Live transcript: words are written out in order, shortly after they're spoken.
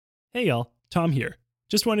Hey y'all, Tom here.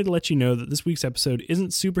 Just wanted to let you know that this week's episode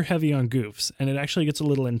isn't super heavy on goofs, and it actually gets a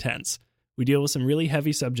little intense. We deal with some really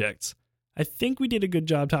heavy subjects. I think we did a good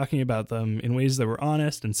job talking about them in ways that were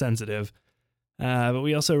honest and sensitive, but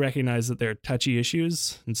we also recognize that they're touchy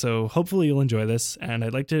issues, and so hopefully you'll enjoy this, and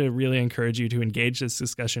I'd like to really encourage you to engage this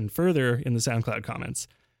discussion further in the SoundCloud comments.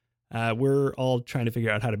 We're all trying to figure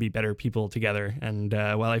out how to be better people together, and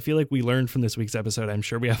while I feel like we learned from this week's episode, I'm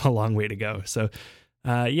sure we have a long way to go. So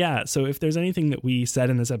if there's anything that we said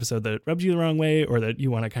in this episode that rubbed you the wrong way or that you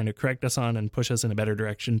want to kind of correct us on and push us in a better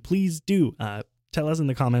direction, please do tell us in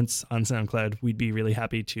the comments on SoundCloud. We'd be really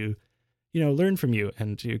happy to, learn from you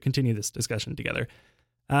and to continue this discussion together.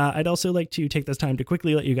 I'd also like to take this time to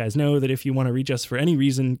quickly let you guys know that if you want to reach us for any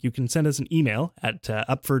reason, you can send us an email at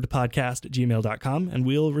upfordpodcast@gmail.com, and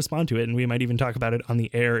we'll respond to it, and we might even talk about it on the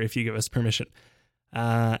air if you give us permission.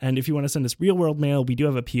 And if you want to send us real world mail, we do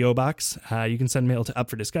have a P.O. Box. You can send mail to Up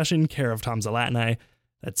for Discussion, care of Tom Zalatni.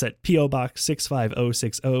 That's at P.O. Box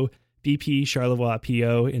 65060, BP Charlevoix,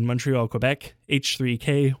 PO in Montreal, Quebec,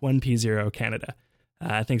 H3K 1P0 Canada.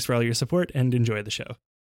 Thanks for all your support and enjoy the show.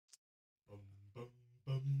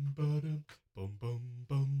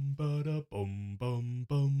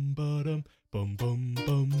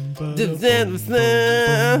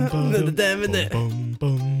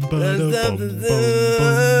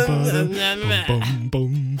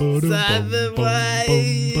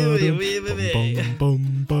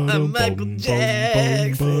 I'm Michael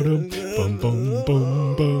Jackson.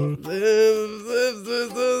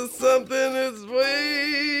 Something is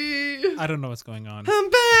way. I don't know what's going on. I'm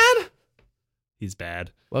bad. He's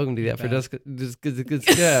bad. Welcome to the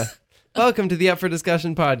Welcome to the Up for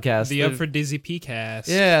Discussion podcast. The Up for Dizzy P-cast.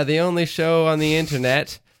 Yeah, the only show on the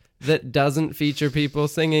internet that doesn't feature people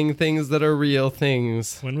singing things that are real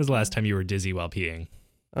things. When was the last time you were dizzy while peeing?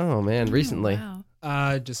 Oh man, recently.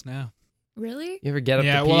 Wow. Just now. Really? You ever get up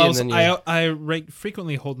Yeah, to pee well, and then you... I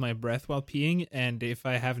frequently hold my breath while peeing, and if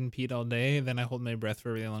I haven't peed all day, then I hold my breath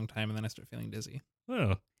for a really long time, and then I start feeling dizzy.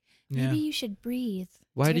 Oh, Yeah. Maybe you should breathe.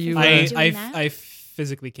 Why do you... I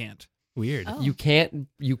physically can't. weird. Oh. You can't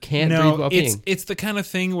breathe No, while peeing. it's the kind of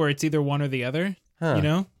thing where it's either one or the other. Huh. You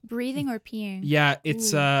know? Breathing or peeing? Yeah,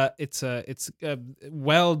 it's Ooh. a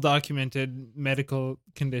well documented medical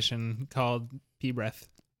condition called pee breath.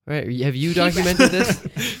 Right, have you documented this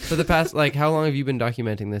for the past, how long have you been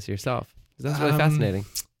documenting this yourself? 'Cause that's really fascinating.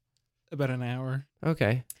 About an hour.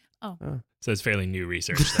 Okay. So it's fairly new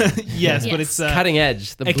research. Yes, but Yes. it's Cutting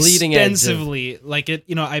edge, the bleeding edge. extensively.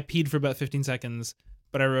 I peed for about 15 seconds,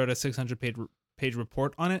 but I wrote a 600-page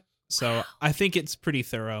report on it. So I think it's pretty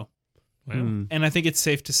thorough. Wow. And I think it's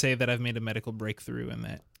safe to say that I've made a medical breakthrough in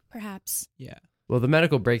that. Perhaps. Yeah. Well, the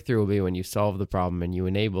medical breakthrough will be when you solve the problem and you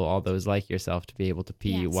enable all those like yourself to be able to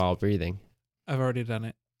pee Yes. while breathing. I've already done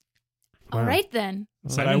it. All right then.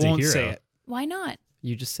 But I Simon's a won't hero. say it Why not?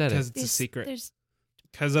 You just said because it. it's a secret. There's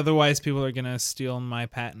Because otherwise people are going to steal my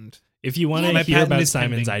patent. If you want Yeah. to My hear patent about is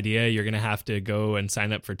Simon's pending. idea, you're going to have to go and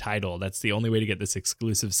sign up for Tidal. That's the only way to get this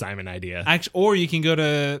exclusive Simon idea. Or you can go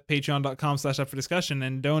to patreon.com/upfordiscussion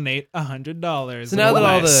and donate $100. So now that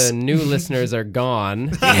all less. the new listeners are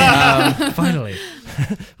gone, Finally.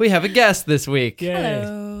 we have a guest this week. Yay.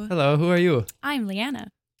 hello. Hello, who are you? I'm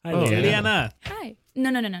Leanna. Hi, Oh, Leanna. Liana. Hi. No.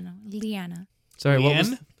 Leanna. Sorry, what was...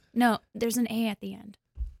 Leanne? No, there's an A at the end.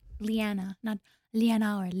 Leanna, not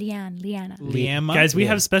Leanna or Leanna. Liama? Guys, we Yeah.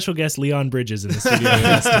 have special guest Leon Bridges in the studio with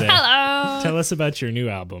us today. Hello. Tell us about your new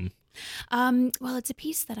album. Well, it's a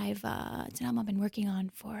piece that it's an album I've been working on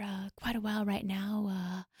for quite a while right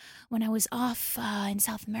now. When I was off in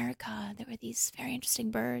South America, there were these very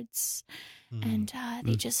interesting birds, and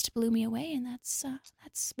they just blew me away. And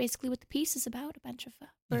that's basically what the piece is about. A bunch of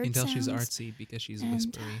bird You can tell she's sounds. artsy because she's And,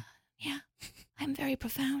 whispery. Yeah, I'm very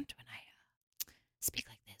profound when I speak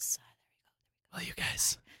like this. Well, you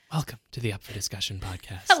guys, welcome to the Up for Discussion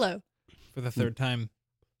podcast. Hello. For the third time.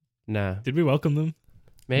 Nah, Did we welcome them?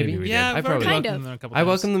 maybe. Maybe we Yeah, did. I I've already probably... Kind welcomed of. them a couple I times.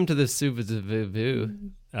 welcome them to the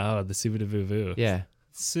Suvavu. Oh, the Suva de Vuvu. Yeah.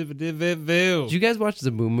 Suva-de-vu-vu. Did you guys watch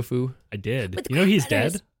Zaboomafoo? I did. With the You know he's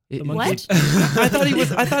crackers. dead? It- The monkey? What?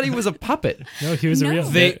 I thought he was a puppet. No, he was a No. real.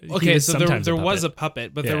 They, he okay, was so there sometimes was a puppet.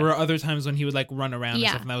 puppet, but Yeah. there were other times when he would run around and Yeah.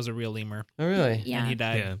 stuff, and that was a real lemur. Oh, really? Yeah. And he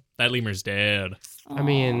died. Yeah, that lemur's dead. I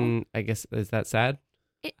mean, I guess, is that sad?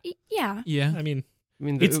 Yeah. Yeah. I mean, I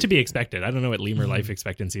mean, it's to be expected. I don't know what lemur life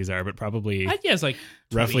expectancies are, but probably I'd guess like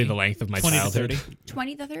roughly 20 the length of my 20 to childhood. 30.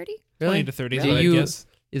 20 to 30? Really? 20 to 30 is Do what I you- guess.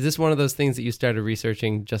 Is this one of those things that you started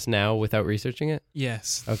researching just now without researching it?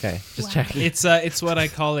 Yes. Okay, just Wow. checking. It's what I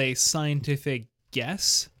call a scientific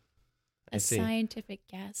guess. I A see. scientific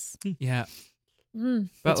guess. Yeah. Mm.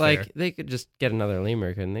 But That's like fair. they could just get another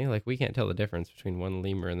lemur, couldn't they? Like we can't tell the difference between one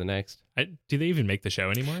lemur and the next. Do they even make the show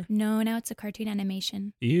anymore? No, now it's a cartoon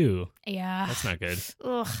animation. Ew, Yeah. that's not good.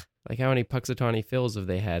 Ugh. Like how many Puxatawny Phils have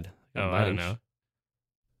they had? A Oh, I don't bunch. know.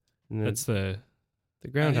 And That's the the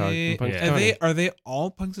groundhog They- from Yeah. Punxsutawney. Are they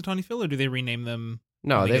all Punxsutawney Phil, or do they rename them?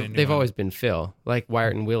 No, when they get a new they've one? always been Phil. Like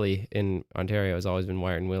Wyatt and Willie in Ontario has always been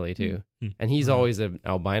Wyatt and Willie too, Mm. and he's Hmm. always an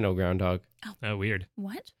albino groundhog. oh weird.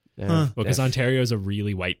 What? Yeah, Huh. Well, because yeah. Ontario is a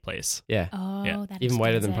really white place. Yeah, Oh, Yeah. that even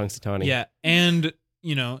whiter than explains it. Punxsutawney. Yeah, and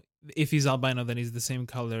if he's albino, then he's the same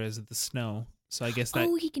color as the snow. So I guess that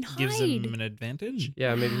Oh, he can hide. gives him an advantage.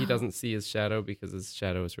 Yeah, maybe he Wow. doesn't see his shadow because his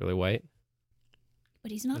shadow is really white.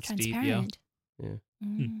 But he's not That's deep, yeah. transparent. Yeah.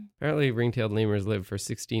 Mm. Apparently, ring-tailed lemurs live for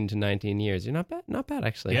 16 to 19 years. You're not bad. Not bad,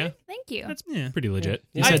 actually. Yeah, Thank you. That's yeah. pretty legit.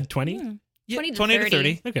 Yeah. You I- said 20? Mm. Yeah, 20 to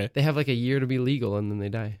 30. Okay. They have like a year to be legal and then they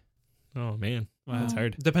die. Oh man, Wow. that's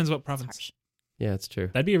hard. Depends what It's province. harsh. Yeah, it's true.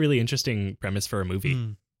 That'd be a really interesting premise for a movie.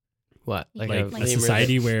 Mm. What? Like Like a a like- lemur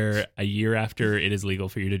society that- where a year after it is legal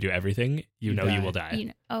for you to do everything, you You know you die. will die. You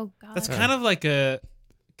know, oh god. That's kind of like the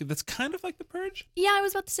Purge, Yeah, I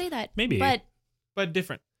was about to say that. Maybe. But but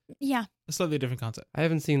different. yeah. A slightly different concept. I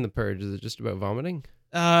haven't seen The Purge. Is it just about vomiting?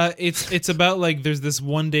 It's about like there's this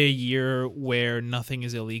one day a year where nothing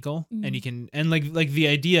is illegal, Mm. and you can like the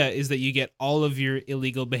idea is that you get all of your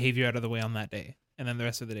illegal behavior out of the way on that day, and then the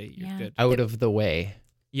rest of the day you're Yeah. good. Out of the way.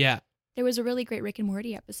 Yeah. There was a really great Rick and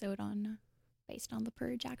Morty episode based on The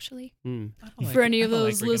Purge, actually. Hmm. I don't like- For any I of don't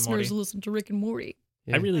like those Rick and Morty. listeners who listen to Rick and Morty.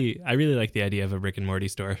 Yeah. I really like the idea of a Rick and Morty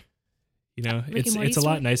store. You know, Rick and Morty it's a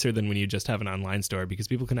lot store? nicer than when you just have an online store because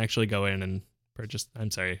people can actually go in and purchase. I'm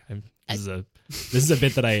sorry, this is a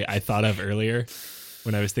bit that I thought of earlier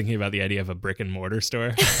when I was thinking about the idea of a brick and mortar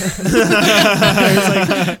store.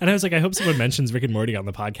 I was like, I hope someone mentions Rick and Morty on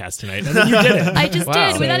the podcast tonight, and then you did it. I just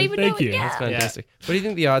Wow. did without So, even thank knowing. you. Yeah. That's fantastic. What do you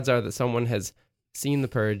think the odds are that someone has seen The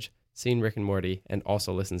Purge, seen Rick and Morty, and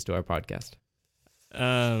also listens to our podcast?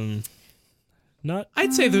 Not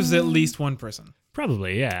I'd say there's at least one person.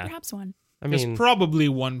 probably, yeah. Perhaps one. I There's mean, probably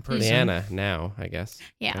one person. Leanna now, I guess.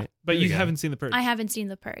 Yeah. Right? But There you we go. haven't seen The Purge. I haven't seen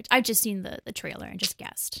The Purge. I've just seen the trailer and just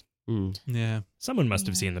guessed. Hmm. Yeah. Someone must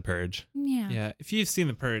have Yeah. seen The Purge. Yeah. Yeah. If you've seen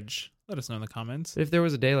The Purge, let us know in the comments. If there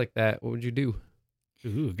was a day like that, what would you do?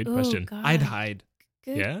 Ooh, good Oh, question. God. I'd hide.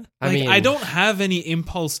 Good. Yeah, I don't have any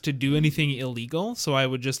impulse to do anything illegal, so I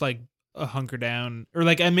would just like hunker down, or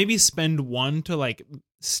like I maybe spend one to like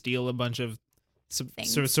steal a bunch of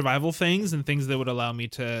Things. sort of survival things and things that would allow me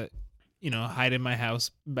to, hide in my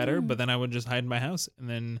house better. Mm. But then I would just hide in my house, and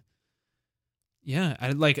then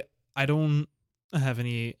I don't have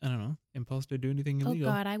any impulse to do anything Oh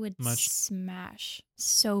illegal. God, I would much. smash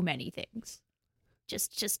so many things.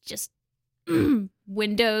 Just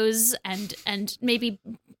windows and maybe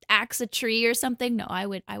axe a tree or something. No, I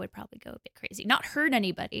would probably go a bit crazy. Not hurt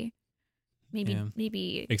anybody.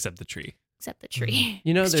 Maybe except the tree. except the tree.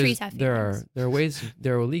 You know, 'Cause trees have feelings.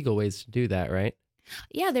 there are legal ways to do that, right?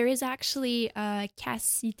 Yeah, there is actually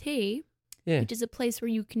Cassité, Yeah. which is a place where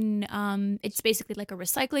you can it's basically like a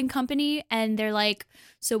recycling company, and they're like,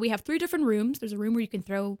 so we have 3 different rooms. There's a room where you can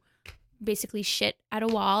throw basically shit at a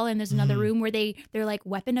wall, and there's another Mhm. room where they're like,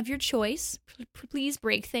 weapon of your choice, please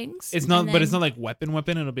break things. It's not, And but it's then not like weapon.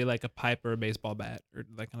 It'll be like a pipe or a baseball bat or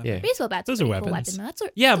that kind of Yeah. thing. baseball bats. Those a are pretty cool weapons. weapon.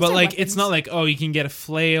 Yeah, those but are like it's not weapons. like, oh, you can get a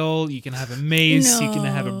flail, you can have a mace, you can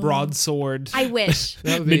have a No. broadsword. I wish.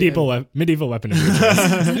 That would be- medieval weapon of your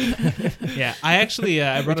choice. Yeah, I actually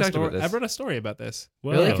I brought a talked about story. this. I brought a story about this.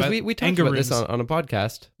 Whoa. Really? About Because we talked anger about this rooms. on a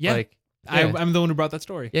podcast. Yeah. Like, yeah. I'm the one who brought that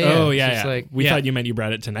story. Yeah, Oh it's yeah, just yeah. like- We Yeah. thought you meant you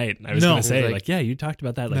brought it tonight. I was No. going to say, Like- yeah, you talked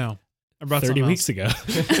about that like No, I brought 30 something weeks ago.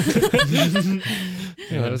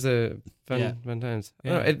 Yeah, that was a Yeah. fun times. I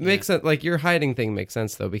Yeah. don't know, it makes sense. Like your hiding thing makes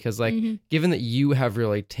sense though, because like Mhm. given that you have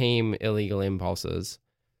really tame illegal impulses,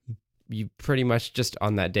 you pretty much just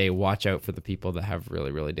on that day watch out for the people that have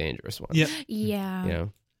really really dangerous ones. Yeah. Yeah. You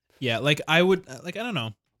know. Yeah, like I would, like I don't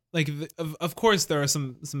know, like of course there are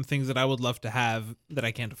some things that I would love to have that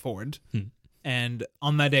I can't afford, Hmm. and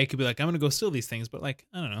on that day I could be like, I'm gonna go steal these things, but like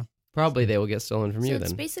I don't know. Probably they will get stolen from So you it's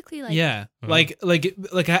then. basically like Yeah, Uh-huh.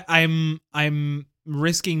 I'm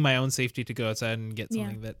risking my own safety to go outside and get Yeah.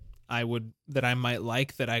 something that I might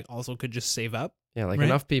like that I also could just save up. Yeah, like Right.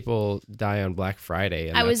 enough people die on Black Friday.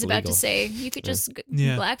 And I was that's about legal. to say you could Yeah. just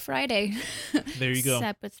Yeah. Black Friday. There you go.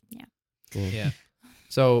 Except with Yeah.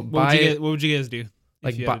 So What would you guys do?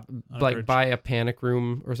 like if you buy, had on a like purge? buy a panic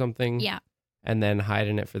room or something. yeah. And then hide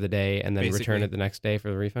in it for the day, and then return Basically. it the next day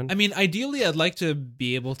for the refund. I mean, ideally, I'd like to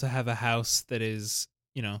be able to have a house that is,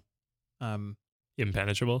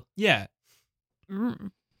 Impenetrable. yeah,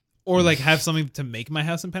 Mm. or like have something to make my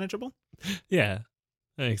house impenetrable. Yeah.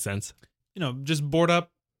 That makes sense. Just board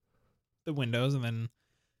up the windows and then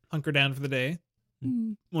hunker down for the day.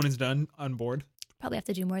 Mm. When it's done, on board. Probably have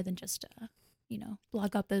to do more than just,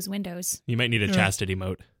 block up those windows. You might need a Yeah. chastity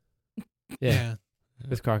moat. Yeah,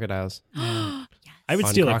 with crocodiles. Yes. I would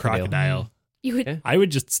Fun steal a crocodile. crocodile. You would. Yeah. I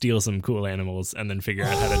would just steal some cool animals and then figure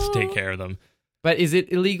out how to take care of them. But is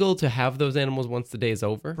it illegal to have those animals once the day is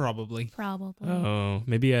over? Probably. Probably. Oh,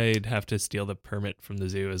 maybe I'd have to steal the permit from the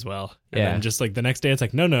zoo as well. And Yeah. then just like the next day, it's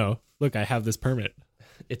like, no, look, I have this permit.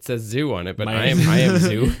 It says zoo on it, but My- I am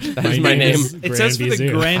zoo. That's my name. is It says for Granby the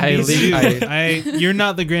Zoo. Granby Zoo. I- You're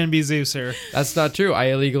not the Granby Zoo, sir. That's not true. I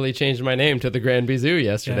illegally changed my name to the Granby Zoo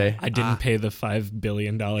yesterday. I didn't pay the $5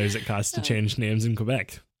 billion it costs to change names in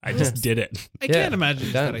Quebec. I just did it. I Yeah, can't imagine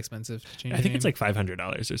it's done. that expensive to change I your think it's name. like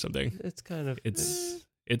 $500 or something. It's kind of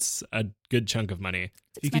It's a good chunk of money.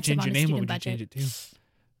 If you could change your name, what would you change it to?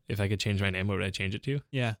 If I could change my name, what would I change it to?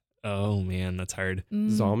 Yeah. Oh man, that's hard.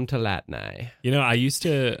 Zom to Latnai. I used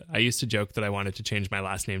to joke that I wanted to change my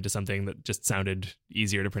last name to something that just sounded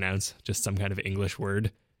easier to pronounce, just some kind of English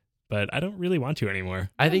word. But I don't really want to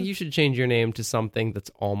anymore. I think you should change your name to something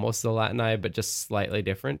that's almost the Latnai, but just slightly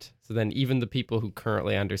different. So then even the people who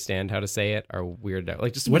currently understand how to say it are weirded out.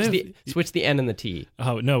 Like just What switch the N and the T.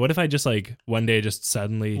 Oh no, what if I just like one day just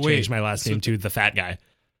suddenly Wait, changed my last so name to the fat guy?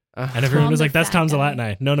 Uh, And everyone Tom was the like, that's fat Tom's the guy.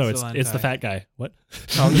 Latin. No, It's the it's the Latin fat guy. What?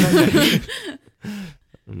 Tom's the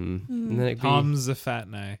And then it'd Tom's the fat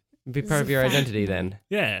guy. be part of your identity then.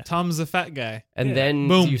 Yeah. Tom's the fat guy. And Yeah. then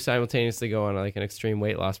Boom. you simultaneously go on like an extreme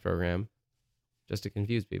weight loss program just to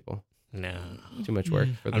confuse people. No. Too much work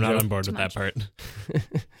for the I'm not joke. on board Too with that part.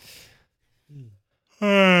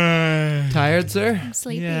 Tired, sir? I'm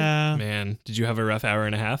sleepy. Yeah. Man, did you have a rough hour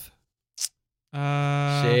and a half?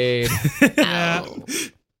 Shade. Yeah. Ow.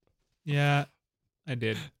 Yeah. I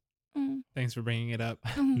did. Mm. Thanks for bringing it up.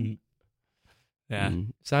 Mm. Yeah.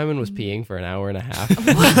 Simon was peeing for an hour and a half.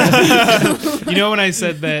 When I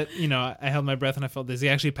said that, I held my breath and I felt dizzy.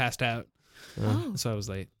 I actually passed out. Oh. So I was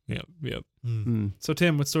late. Yep. Mm. So,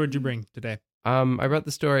 Tim, what story did you bring today? I brought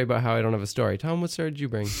the story about how I don't have a story. Tom, what story did you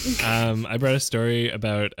bring? I brought a story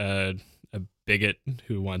about a bigot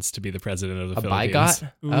who wants to be the president of the A Philippines.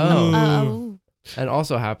 bigot? Ooh. Oh. Oh. And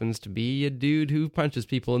also happens to be a dude who punches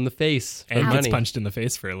people in the face for And gets money. punched in the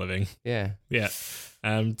face for a living. Yeah. Yeah.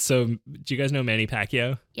 So do you guys know Manny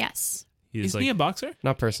Pacquiao? Yes. He's Isn't like, he a boxer?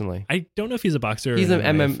 Not personally. I don't know if he's a boxer. He's or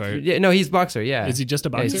an MMA MM. fighter. Yeah, no, he's boxer. Yeah. Is he just a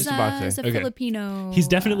Yeah, boxer? he's He's just a boxer. He's a Okay. Filipino. He's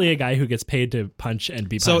definitely a guy who gets paid to punch and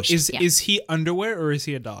be So punched. is Yeah. is he underwear or is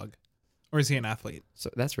he a dog? Or is he an athlete? So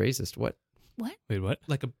that's racist. What? Wait, what?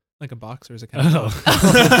 Like a boxer is a kind of dog. Oh. I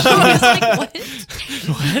was like, what?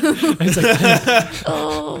 What? I was like,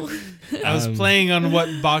 Oh. I was playing on what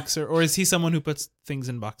boxer, or is he someone who puts things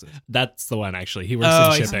in boxes? that's the one actually. He works Oh,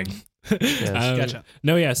 I in see. shipping. Gotcha.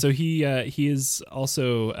 No, yeah. So he is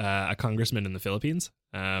also a congressman in the Philippines.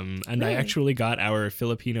 And I Really? actually got our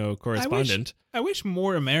Filipino correspondent. I wish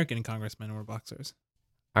more American congressmen were boxers.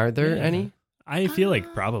 Are there Yeah. any? I feel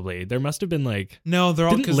like probably there must have been like No, they're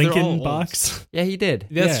all didn't because they're Lincoln all old. box? Yeah, he did.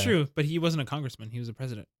 That's Yeah. true, but he wasn't a congressman. He was a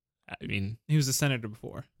president. I mean, He was a senator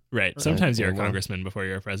before. right. Sometimes you're a Okay, well. congressman before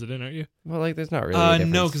you're a president, aren't you? Well, like, there's not really. A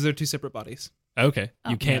difference. No, because they're two separate bodies. Okay,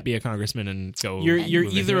 Oh. you can't Yeah. be a congressman and go. You're move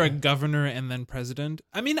in either here. a governor and then president.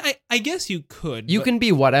 I mean, I guess you could. you but can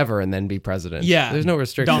be whatever and then be president. Yeah. There's no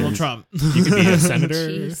restrictions. Donald Trump. You could be a senator.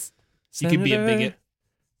 Jeez. You could be a Senator? bigot.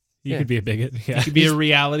 You Yeah. could be a bigot. Yeah. You could be a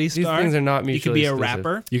reality These star. things are not mutually You could be a exclusive.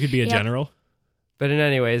 rapper. You could be a Yep. general. But in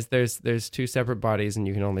any ways, there's two separate bodies and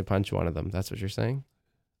you can only punch one of them. That's what you're saying?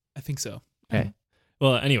 I think so. Okay.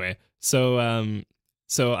 Well, anyway, so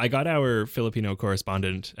I got our Filipino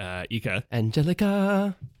correspondent, Ika.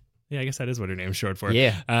 Angelica. Yeah, I guess that is what her name's short for.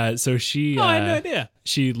 Yeah. So she Oh, I had no idea.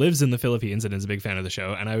 she lives in the Philippines and is a big fan of the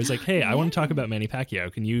show. And I was like, hey, I want to talk about Manny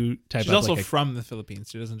Pacquiao. Can you type She's up also like a, from the Philippines.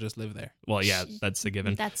 She doesn't just live there. well, yeah, that's a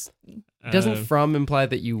given. That's Doesn't Uh, from imply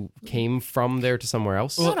that you came from there to somewhere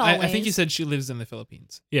else? Not I think you always. said she lives in the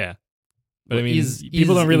Philippines. yeah. But I Well, mean, is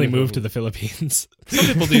people don't in really the move to the Philippines. Some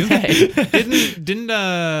people do. Hey.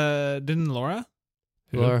 Didn't Laura?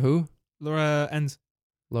 Laura who? Laura Enns.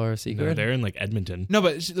 Laura No, Seacrest? they're in like Edmonton. No,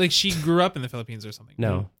 but she grew up in the Philippines or something.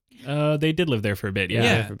 No. They did live there for a bit. Yeah.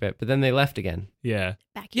 Yeah. For a bit, but then they left again. Yeah.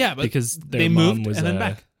 back Yeah, here. but Because their they mom moved was and then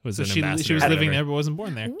back. was So an she ambassador was or living whatever. there but wasn't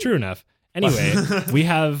born there. True enough. Anyway, we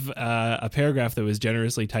have a paragraph that was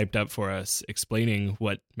generously typed up for us explaining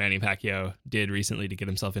what Manny Pacquiao did recently to get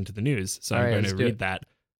himself into the news. So All I'm right, going let's to do read it. that,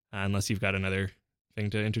 unless you've got another thing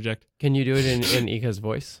to interject. Can you do it in Ika's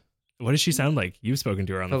voice? What does she sound like? You've spoken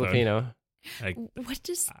to her on the phone. Filipino. I What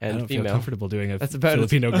does And don't feel female. comfortable doing a That's about as-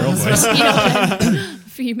 Filipino girl voice.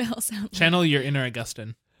 female sound like? Channel your inner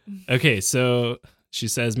Augustine. Okay, so she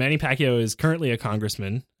says Manny Pacquiao is currently a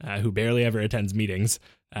congressman who barely ever attends meetings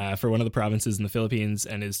for one of the provinces in the Philippines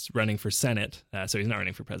and is running for Senate. So he's not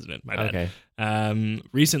running for president. My bad. Okay.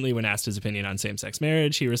 Recently, when asked his opinion on same-sex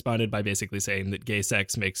marriage, he responded by basically saying that gay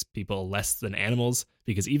sex makes people less than animals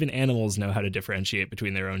because even animals know how to differentiate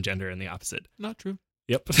between their own gender and the opposite. Not true.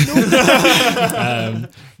 Yep.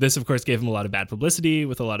 This, of course, gave him a lot of bad publicity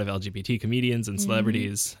with a lot of LGBT comedians and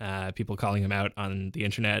celebrities, people calling him out on the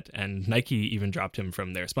internet, and Nike even dropped him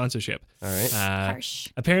from their sponsorship. All right. Harsh.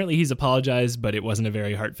 Apparently, he's apologized, but it wasn't a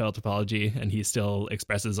very heartfelt apology, and he still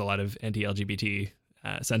expresses a lot of anti-LGBT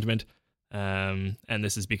sentiment. And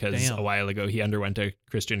this is because Damn. a while ago he underwent a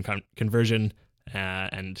Christian conversion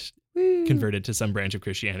and converted to some branch of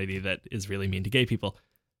Christianity that is really mean to gay people.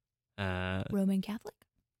 Roman Catholic?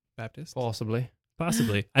 Baptist. Possibly.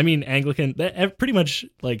 Possibly. I mean, Anglican, pretty much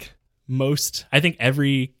like most, I think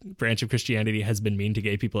every branch of Christianity has been mean to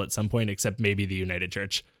gay people at some point, except maybe the United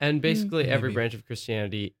Church. And basically every Maybe. branch of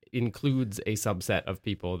Christianity includes a subset of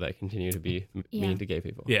people that continue to be Yeah. mean to gay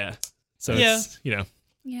people. Yeah. So Yeah. it's, you know,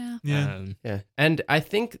 Yeah. Yeah. Yeah. And I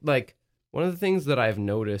think like one of the things that I've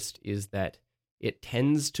noticed is that it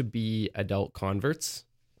tends to be adult converts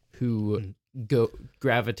who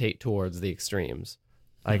gravitate towards the extremes.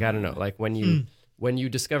 Like, I don't know, like when you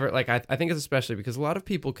discover, like, I think it's especially because a lot of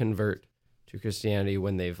people convert to Christianity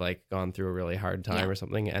when they've like gone through a really hard time or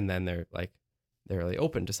something. And then they're really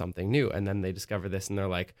open to something new. And then they discover this and they're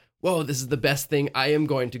like, whoa, this is the best thing. I am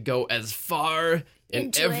going to go as far in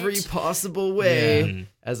Into every it. possible way Yeah.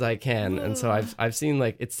 as I can. And so I've seen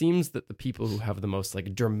like, it seems that the people who have the most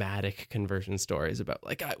like dramatic conversion stories about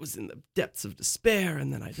like, I was in the depths of despair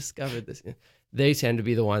and then I discovered this, they tend to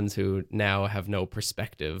be the ones who now have no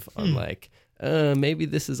perspective on like, maybe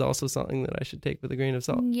this is also something that I should take with a grain of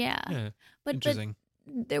salt. Yeah. Yeah. But Interesting.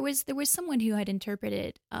 there was someone who had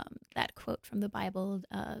interpreted that quote from the Bible,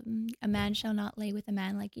 a man shall not lay with a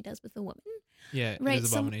man like he does with a woman. Yeah. It Right.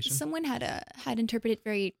 is abomination. Someone had interpreted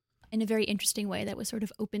in a very interesting way that was sort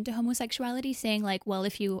of open to homosexuality, saying like, well,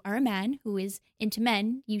 if you are a man who is into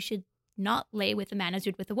men, you should not lay with a man as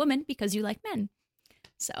you'd with a woman because you like men.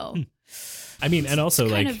 So I mean, and also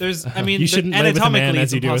It's kind like, of- There's, I mean, you shouldn't lay with a man anatomically, as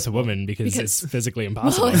it's you do with a impossible. woman because Because- it's physically well,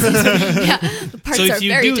 impossible. yeah, the parts So are if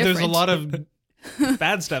you very do, different. there's a lot of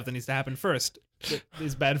bad stuff that needs to happen first. That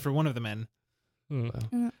is bad for one of the men.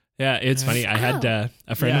 Yeah, it's funny. I had Ow.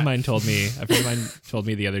 a friend Yeah. of mine told me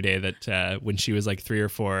the other day that when she was like 3 or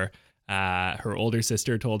 4, her older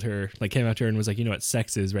sister told her, like, came up to her and was like, you know what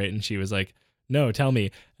sex is, right? And she was like, no, tell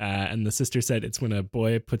me. And the sister said it's when a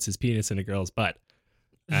boy puts his penis in a girl's butt.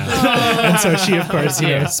 And so she, of course,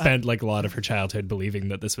 spent like a lot of her childhood believing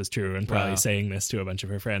that this was true and probably Wow. saying this to a bunch of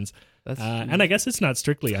her friends. That's And I guess it's not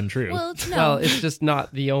strictly untrue. Well, no. well, it's just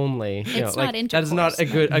not the only. It's like, not that is not a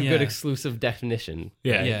good Yeah. exclusive definition.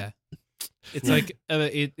 yeah. Yeah. It's like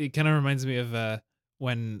it kind of reminds me of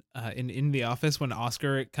when in The Office when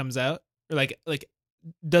Oscar comes out or like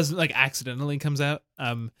doesn't like accidentally comes out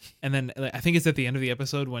and then like, I think it's at the end of the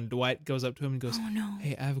episode when Dwight goes up to him and goes, Oh no.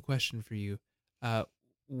 "Hey, I have a question for you.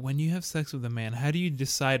 When you have sex with a man, how do you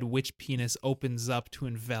decide which penis opens up to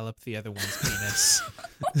envelop the other one's penis?"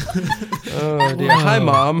 Oh dear. Hi,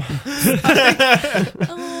 Mom.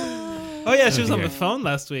 Oh yeah, she was on dear. the phone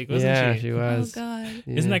last week, wasn't Yeah, she? she Oh was. god.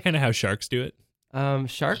 Isn't that kind of how sharks do it?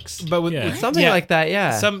 Sharks? But with, Yeah. with Something like that,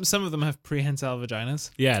 yeah. Some of them have prehensile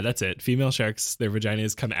vaginas. Yeah, that's it. Female sharks, their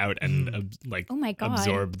vaginas come out and like Oh my god.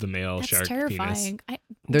 absorb the male That's shark penis. terrifying.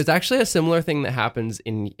 There's actually a similar thing that happens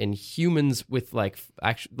in humans with like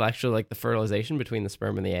actually like the fertilization between the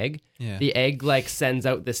sperm and the egg. Yeah. The egg like sends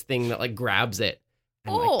out this thing that like grabs it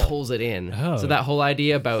and Oh. like pulls it in. Oh. So that whole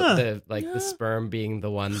idea about Huh. the sperm being the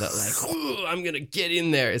one that like, "Ooh, I'm gonna get in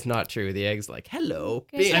there is not true. The egg's like, hello,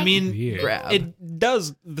 Guess big I mean, Weird. grab. it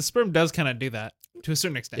does. The sperm does kind of do that to a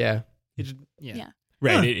certain extent. yeah. It just- yeah. Yeah.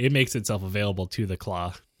 Right, Huh. it makes itself available to the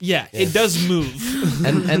claw. Yeah, Yeah. it does move.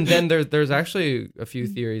 and then there's actually a few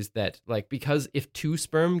theories that like because if 2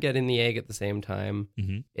 sperm get in the egg at the same time,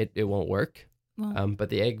 Mhm. it won't work. Well, But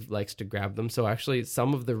the egg likes to grab them. So actually,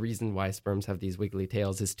 some of the reason why sperms have these wiggly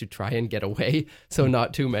tails is to try and get away, so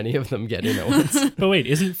not too many of them get in at once. But wait,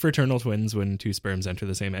 isn't fraternal twins when 2 sperms enter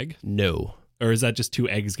the same egg? No, Or is that just 2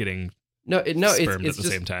 eggs getting no, spermed it's at the just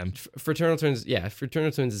same time? fraternal twins. Yeah,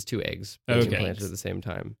 fraternal twins is 2 eggs being Okay. implanted at the same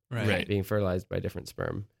time, Right. being fertilized by different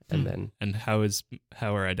sperm, and then And how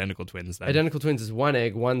are identical twins then? identical twins is 1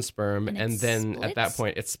 egg, 1 sperm, And and it then at that splits?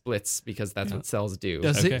 point it splits because that's what cells do.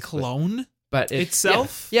 Does Okay. it clone? But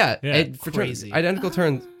Itself? Yeah. Yeah. Crazy. Identical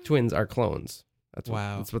twins are clones.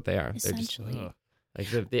 That's what they are. They're just Essentially.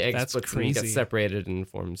 like the egg That's splits and gets crazy. separated and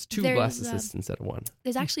forms two There's, blastocysts instead of one.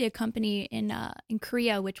 There's actually a company in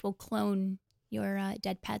Korea which will clone your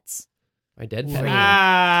dead pets. My dead Wow. pet.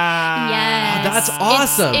 Yes. That's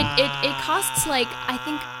awesome. It costs like, I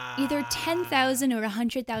think, either $10,000 or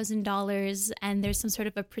 $100,000, and there's some sort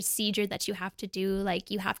of a procedure that you have to do.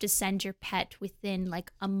 Like, you have to send your pet within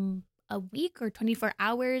like a week or 24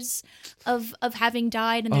 hours of having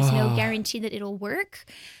died, and there's no guarantee that it'll work.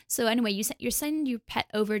 So anyway, you send your pet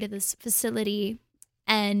over to this facility,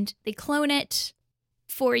 and they clone it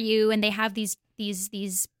for you, and they have these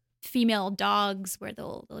female dogs where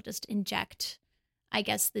they'll just inject, I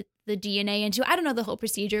guess, the DNA into. I don't know the whole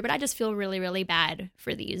procedure, but I just feel really, really bad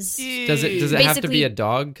for these. Does it have to Basically- be a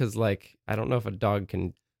dog? Because like I don't know if a dog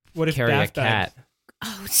can What if carry a Daft died? cat.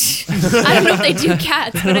 Oh, I don't know if they do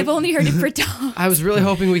cats, but I've only heard it for dogs. I was really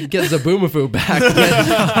hoping we could get Zaboomafoo back, but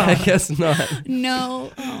I guess not.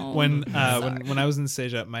 No. Oh, when sorry. when I was in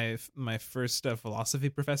Seja, my first philosophy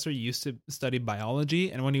professor used to study biology,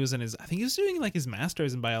 and when he was in I think he was doing like his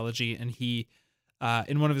master's in biology, and he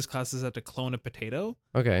in one of his classes had to clone a potato.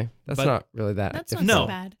 Okay, that's But- not really that. That's not difficult. No, so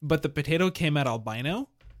bad. but the potato came out albino,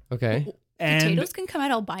 Okay. and Potatoes can come out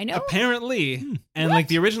albino? apparently, and like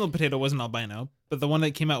the original potato wasn't albino, but the one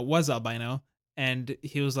that came out was albino, and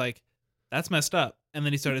he was like, "That's messed up." And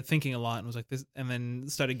then he started thinking a lot and was like this, and then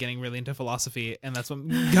started getting really into philosophy, and that's what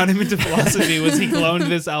got him into philosophy. Was he cloned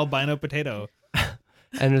this albino potato?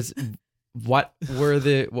 And what were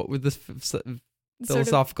the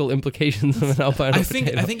philosophical implications of an albino I think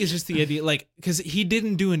potato? it's just the idea, like, because he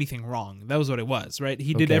didn't do anything wrong. That was what it was, right?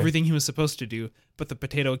 He did Okay. everything he was supposed to do, but the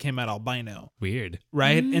potato came out albino, Weird.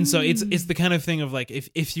 right? And so it's the kind of thing of like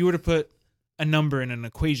if you were to put a number in an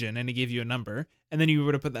equation and it gave you a number, and then you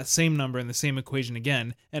were to put that same number in the same equation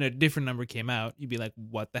again, and a different number came out, you'd be like,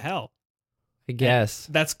 "What the hell?" I guess.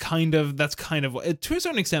 That's kind of what, to a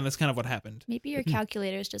certain extent, that's kind of what happened. Maybe your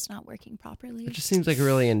calculator is just not working properly. It just seems like a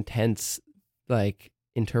really intense, like,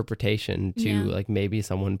 interpretation to Yeah. like maybe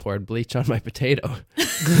someone poured bleach on my potato.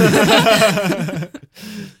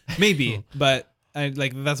 Maybe, but I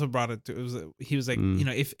like that's what brought it to. It was he was like, Mm. you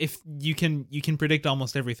know, if you can predict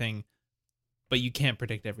almost everything, but you can't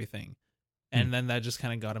predict everything, and then that just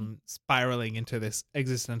kind of got him spiraling into this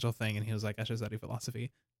existential thing, and he was like, I should study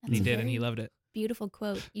philosophy, and That's he a did, and he very loved it. Beautiful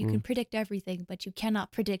quote. You can predict everything, but you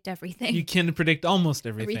cannot predict everything. You can predict almost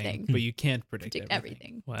everything, Everything. but you can't predict, predict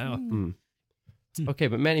everything. everything. Wow. Okay,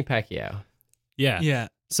 but Manny Pacquiao. Yeah. Yeah.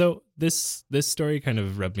 So this story kind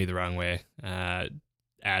of rubbed me the wrong way.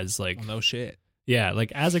 As like Well, no shit. yeah,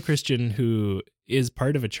 like as a Christian who is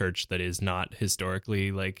part of a church that is not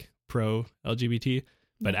historically like pro LGBT,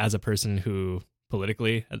 but as a person who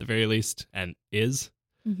politically at the very least and is,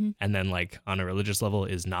 Mm-hmm. and then like on a religious level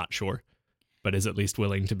is not sure, but is at least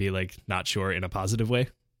willing to be like not sure in a positive way.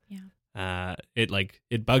 Yeah.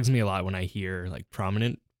 It bugs me a lot when I hear like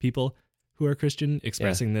prominent people who are Christian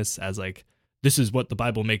expressing this as like, this is what the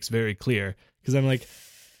Bible makes very clear. Because I'm like,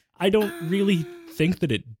 I don't really think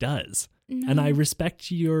that it does. And I respect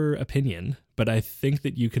your opinion, but I think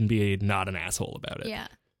that you can be not an asshole about it. Yeah.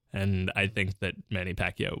 And I think that Manny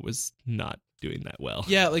Pacquiao was not doing that well.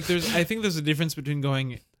 Yeah, like I think there's a difference between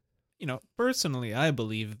going, you know, personally, I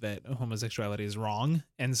believe that homosexuality is wrong,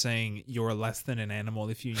 and saying you're less than an animal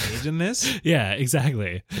if you engage in this. Yeah,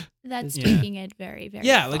 exactly. That's Yeah. taking it very, very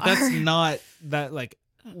Yeah, like far. that's not that, like,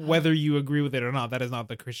 whether you agree with it or not, that is not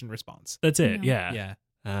the Christian response. That's it. No. Yeah. Yeah.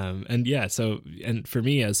 And for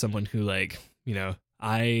me as someone who like, you know,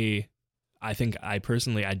 I think I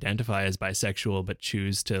personally identify as bisexual but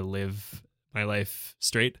choose to live my life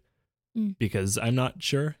straight because I'm not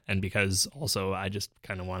sure, and because also I just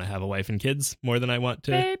kind of want to have a wife and kids more than I want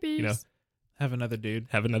to, Babies. you know, Have another dude.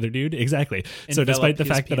 have another dude. Exactly. So Envelop despite the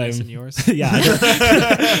his fact that penis I'm in yours. yeah,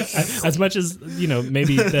 as much as, you know,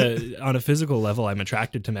 maybe on a physical level I'm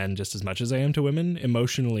attracted to men just as much as I am to women,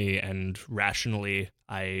 emotionally and rationally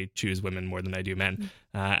I choose women more than I do men,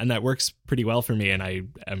 and that works pretty well for me, and I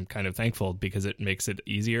am kind of thankful because it makes it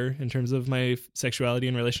easier in terms of my sexuality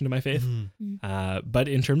in relation to my faith. But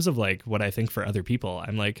in terms of like what I think for other people,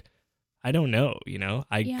 I'm like, I don't know, you know,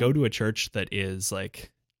 I go to a church that is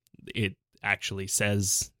like, it actually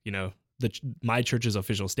says, you know, my church's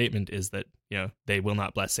official statement is that, you know, they will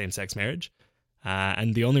not bless same-sex marriage.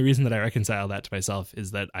 And the only reason that I reconcile that to myself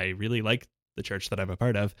is that I really like the church that I'm a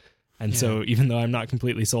part of. And so even though I'm not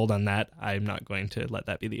completely sold on that, I'm not going to let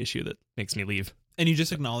that be the issue that makes me leave. And you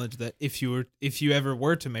just acknowledge that if you ever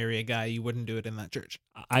were to marry a guy, you wouldn't do it in that church.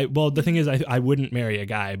 Well, the thing is, I wouldn't marry a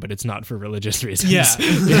guy, but it's not for religious reasons. Yeah.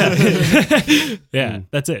 Yeah,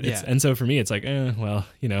 that's it. Yeah. And so for me, it's like, well,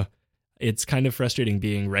 it's kind of frustrating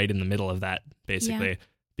being right in the middle of that, basically,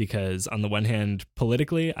 because on the one hand,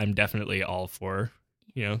 politically, I'm definitely all for,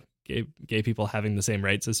 gay people having the same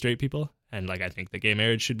rights as straight people. And like, I think that gay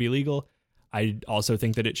marriage should be legal. I also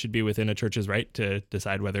think that it should be within a church's right to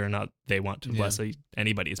decide whether or not they want to bless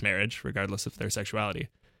anybody's marriage, regardless of their sexuality.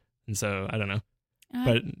 And so I don't know,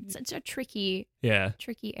 but it's a tricky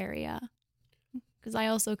area, because I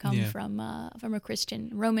also come from a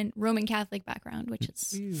Christian Roman Catholic background, which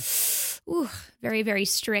is very, very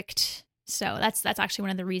strict. So that's actually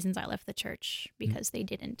one of the reasons I left the church, because they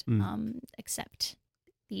didn't accept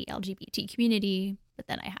the LGBT community. But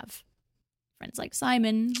then I have friends like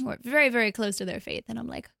Simon who are very, very close to their faith, and I'm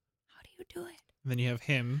like, how do you do it? And then you have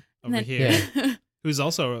him over here, who's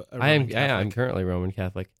also a Roman Catholic. I'm currently Roman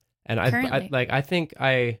Catholic, and I think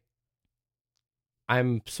I'm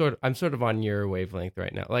sort of on your wavelength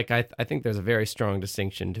right now. Like I think there's a very strong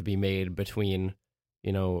distinction to be made between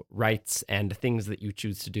rights and things that you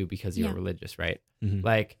choose to do because you're religious, right? Mm-hmm.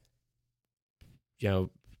 Like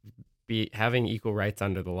having equal rights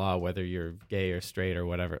under the law, whether you're gay or straight or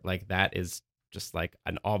whatever, like that is just like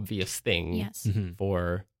an obvious thing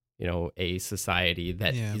for a society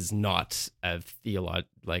that is not a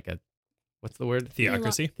what's the word?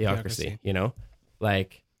 Theocracy.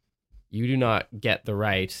 Like you do not get the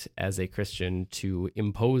right as a Christian to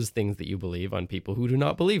impose things that you believe on people who do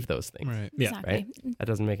not believe those things. Right. Yeah. Exactly. Right. That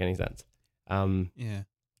doesn't make any sense.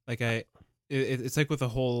 Like it's like with the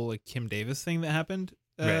whole like Kim Davis thing that happened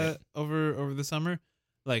over the summer.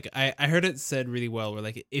 Like I heard it said really well, where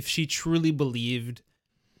like if she truly believed,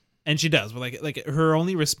 and she does, but like her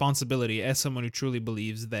only responsibility as someone who truly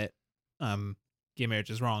believes that gay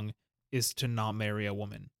marriage is wrong is to not marry a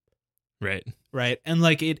woman. Right. Right. And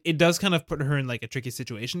like it does kind of put her in like a tricky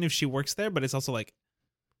situation if she works there, but it's also like,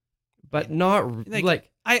 but not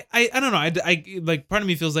like I don't know. I like, part of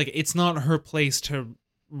me feels like it's not her place to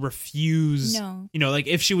refuse. No. Like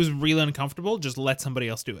if she was really uncomfortable, just let somebody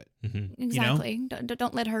else do it. Mm-hmm. Exactly.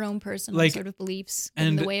 Don't let her own personal sort of beliefs get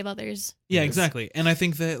in the way of others. Yeah, exactly. And I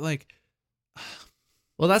think that like,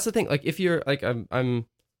 well, that's the thing. Like if you're like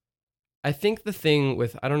I think the thing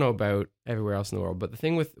with, I don't know about everywhere else in the world, but the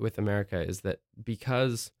thing with America is that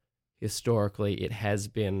because historically it has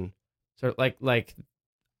been sort of like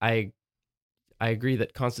I agree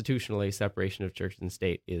that constitutionally separation of church and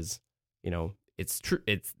state is, it's true.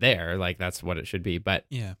 It's there. Like that's what it should be. But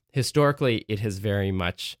historically it has very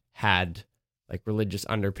much had like religious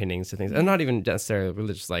underpinnings to things, and not even necessarily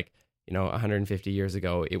religious, like, 150 years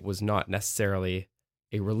ago, it was not necessarily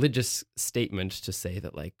a religious statement to say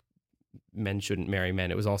that like men shouldn't marry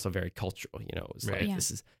men. It was also very cultural, it was like,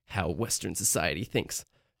 this is how Western society thinks.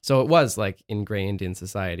 So it was like ingrained in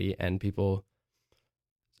society, and people,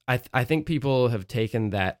 I think people have taken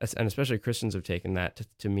that, and especially Christians have taken that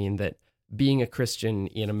to mean that being a Christian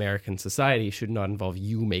in American society should not involve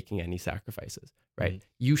you making any sacrifices, right? Mm-hmm.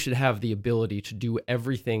 You should have the ability to do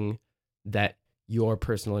everything that your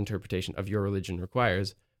personal interpretation of your religion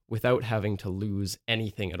requires without having to lose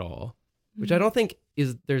anything at all, which I don't think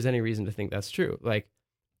there's any reason to think that's true. Like,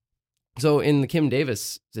 so in the Kim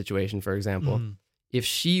Davis situation, for example, if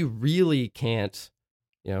she really can't,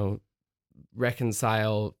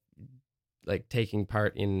 reconcile like taking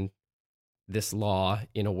part in this law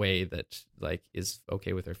in a way that like is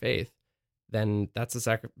okay with her faith, then that's a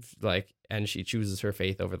sacrifice. Like, and she chooses her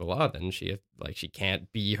faith over the law, then she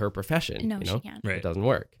can't be her profession. No, she can't. Right. It doesn't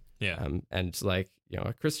work. Yeah. And like,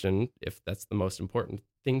 a Christian, if that's the most important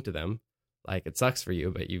thing to them, like it sucks for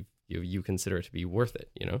you, but you consider it to be worth it,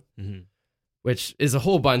 Mm-hmm. Which is a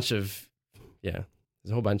whole bunch of, there's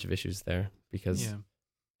a whole bunch of issues there, because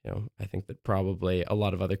I think that probably a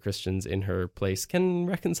lot of other Christians in her place can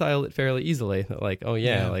reconcile it fairly easily. Like,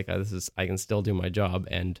 like I can still do my job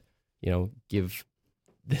and, give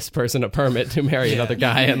this person a permit to marry another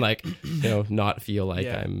guy and like, not feel like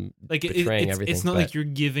I'm like betraying everything. It's not like you're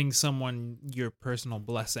giving someone your personal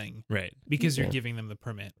blessing, right? Because you're giving them the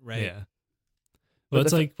permit, right? Yeah. Well,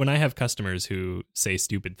 it's like when I have customers who say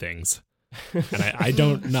stupid things, and I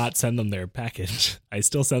don't not send them their package. I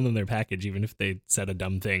still send them their package, even if they said a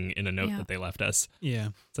dumb thing in a note that they left us. Yeah.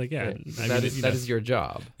 It's like, that is your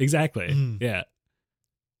job. Exactly. Yeah.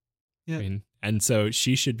 Yeah. I mean, and so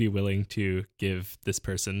she should be willing to give this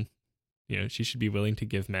person, she should be willing to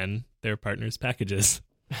give men their partners packages.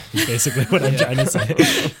 Is basically what I'm trying to say.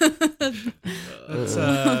 That's,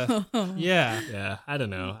 Yeah. I don't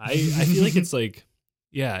know. I feel like it's like,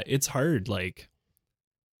 it's hard. Like,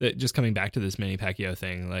 that just coming back to this Manny Pacquiao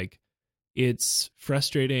thing, like it's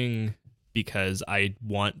frustrating because I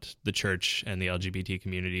want the church and the LGBT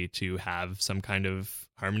community to have some kind of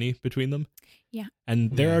harmony between them. Yeah.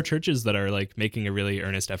 And there Yeah. are churches that are like making a really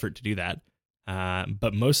earnest effort to do that.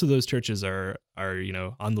 But most of those churches are, you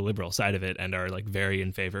know, on the liberal side of it and are like very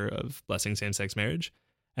in favor of blessing same-sex marriage.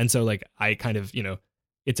 And so like I kind of, you know,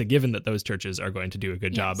 it's a given that those churches are going to do a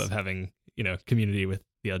good job Yes. of having, you know, community with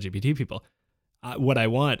the LGBT people. What I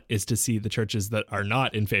want is to see the churches that are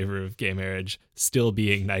not in favor of gay marriage still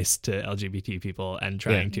being nice to LGBT people and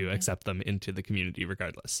trying to Yeah. accept them into the community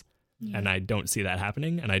regardless. Yeah. And I don't see that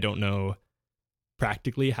happening. And I don't know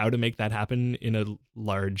practically how to make that happen in a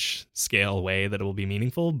large scale way that it will be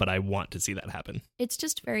meaningful, but I want to see that happen. It's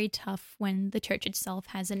just very tough when the church itself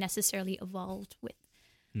hasn't necessarily evolved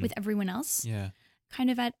with everyone else. Yeah. Kind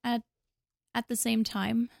of at the same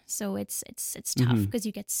time. So it's tough Mhm. because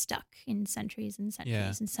you get stuck in centuries and centuries Yeah.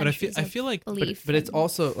 and But centuries. I feel like belief. But it's and-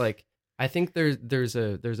 also like I think there's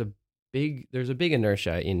a big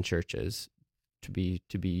inertia in churches to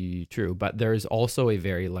be true, but there's also a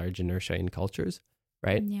very large inertia in cultures,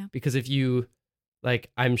 right? Yeah. Because if you like,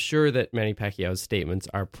 I'm sure that Manny Pacquiao's statements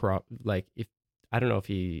are if I don't know if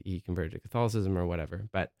he converted to Catholicism or whatever,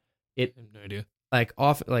 but I have no idea. like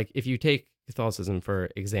often like if you take Catholicism for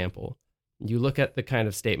example, you look at the kind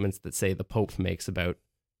of statements that say the Pope makes about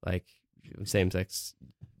like same-sex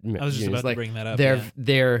I was just unions, about like, to bring that up.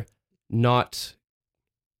 they're not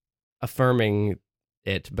affirming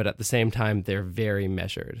it, but at the same time they're very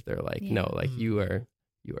measured. They're like, Yeah. no, like Mm. you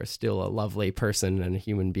are still a lovely person and a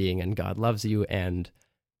human being, and God loves you, and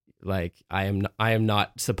like I am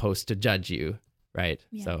not supposed to judge you, right?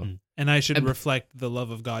 Yeah. So And I should And- reflect the love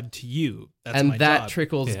of God to you. That's and my that job.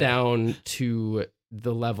 trickles Yeah. down to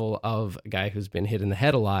the level of a guy who's been hit in the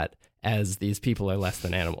head a lot, as these people are less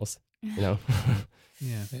than animals, you know.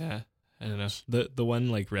 Yeah. Yeah. I don't know. The one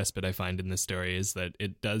like respite I find in this story is that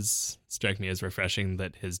it does strike me as refreshing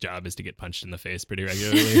that his job is to get punched in the face pretty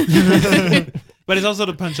regularly. But it's also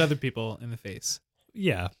to punch other people in the face.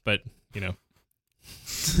 Yeah, but you know,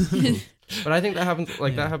 But I think that happens.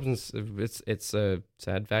 Like Yeah. that happens. It's a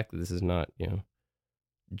sad fact that this is not, you know,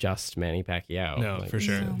 just Manny Pacquiao. No, Like, for it's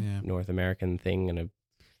sure. a Yeah. North American thing and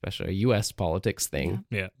especially a U.S. politics thing,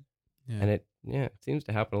 Yeah. and it seems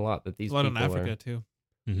to happen a lot that these a lot in people Africa too.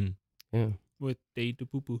 hmm Yeah. With day to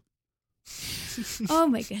poo poo. Oh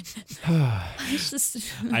my goodness. I was just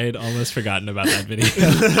I had almost forgotten about that video.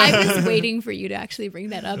 I was waiting for you to actually bring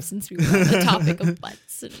that up since we were on the topic of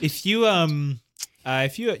butts. If you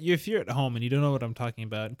if you're at home and you don't know what I'm talking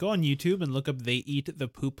about, go on YouTube and look up "They Eat the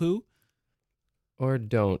Poo Poo" Or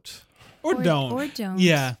don't. or don't. Or don't.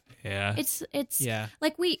 Yeah, Yeah. It's yeah.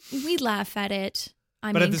 like we laugh at it.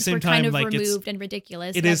 I But mean, at the 'cause same we're kind time, of like, it's- removed and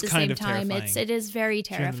ridiculous. it but is at the kind same of time, terrifying. it is very If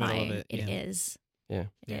you're in the middle of terrifying. it, It yeah. is. Yeah.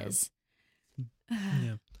 It is.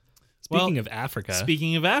 Yeah. Speaking Well, of Africa,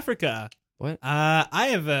 Speaking of Africa, What?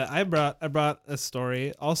 I brought a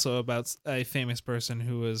story also about a famous person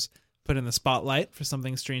who was put in the spotlight for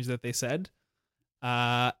something strange that they said.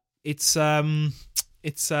 It's Meryl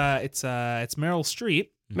Streep.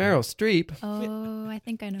 Meryl Streep. Oh, I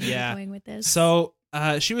think I know where Yeah. you're going with this. So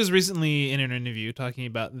she was recently in an interview talking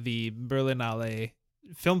about the Berlinale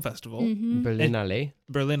Film Festival, Mhm. Berlinale.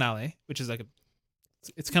 Berlinale, which is like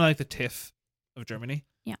it's kind of like the TIFF of Germany.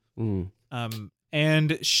 Mm.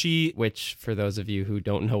 And she Which, for those of you who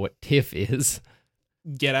don't know what TIFF is,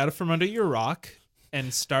 get out from under your rock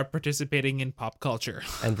and start participating in pop culture.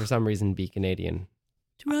 and for some reason be Canadian.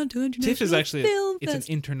 Toronto International TIFF is actually Film it's an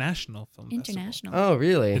Festival. international film festival. International. Oh,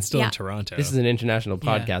 really? it's still Yeah. in Toronto. This is an international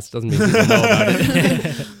Yeah. podcast. Doesn't mean people know about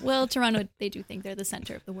it. Well, Toronto, they do think they're the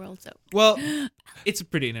center of the world. So Well, it's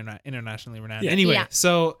pretty internationally renowned. Yeah. Anyway, Yeah.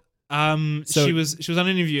 so So- she was on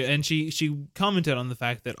an interview and she commented on the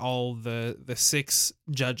fact that all the 6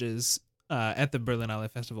 judges at the Berlinale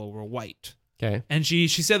Festival were white. Okay. And she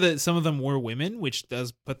said that some of them were women, which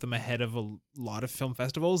does put them ahead of a lot of film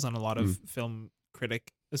festivals and a lot of film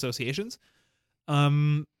critic associations.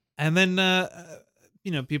 And then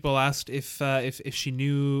people asked if she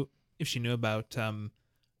knew about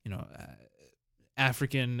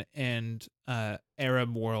African and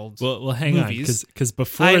Arab worlds. well, hang movies. on, because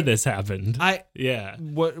before this happened, yeah,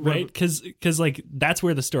 what right, because like that's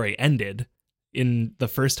where the story ended. In the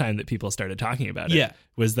first time that people started talking about it, Yeah.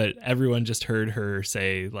 was that everyone just heard her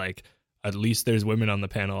say like, at least there's women on the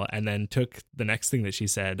panel, and then took the next thing that she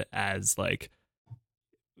said as like,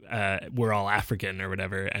 we're all African or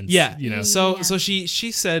whatever, and Yeah. you know, So Yeah. so she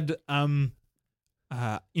said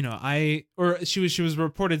she was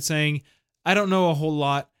reported saying, I don't know a whole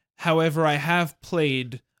lot, however I have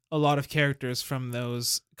played a lot of characters from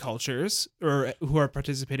those cultures or who are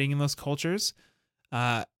participating in those cultures.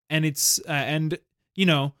 And it's and you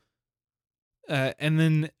know, and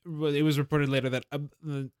then it was reported later that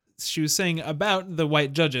she was saying about the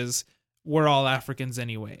white judges, we're all Africans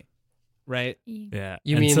anyway, right? Yeah.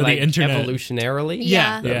 You And mean so like the internet, Yeah. evolutionarily?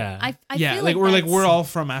 Yeah. I Yeah, feel like like we're all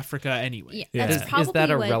from Africa anyway. Yeah, Yeah. that's Is probably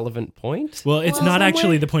that a what- relevant point? Well, it's Well, not some actually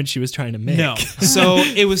way- the point she was trying to make. No. So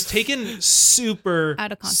it was taken super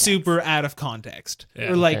Out of context. super out of context.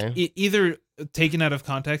 Yeah. Or like Okay. either taken out of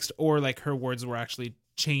context or like her words were actually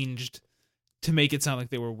changed to make it sound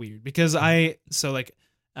like they were weird. Because there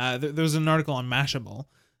was an article on Mashable,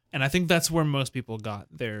 and I think that's where most people got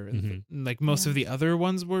their Mhm. like most Yeah. of the other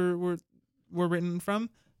ones were written from.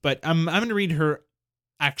 But I'm going to read her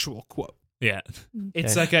actual quote. Yeah.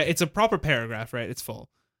 It's Okay. it's a proper paragraph, right? It's full.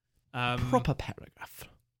 Proper paragraph.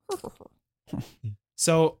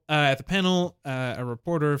 So at the panel, a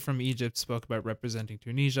reporter from Egypt spoke about representing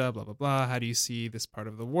Tunisia, blah, blah, blah. How do you see this part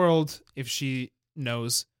of the world if she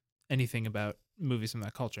knows anything about movies from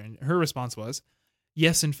that culture? And her response was,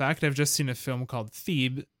 yes, in fact, I've just seen a film called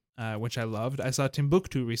Thebe, which I loved. I saw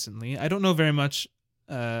Timbuktu recently. I don't know very much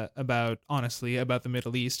about the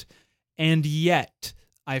Middle East. And yet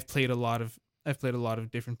I've played a lot of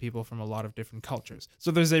different people from a lot of different cultures. So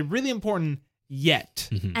there's a really important yet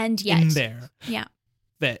Mhm. And yet, in there yeah,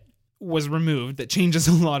 that was removed that changes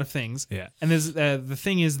a lot of things. Yeah. And there's the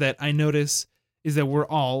thing is that I notice is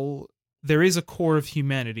that there is a core of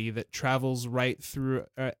humanity that travels right through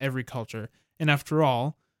every culture. And after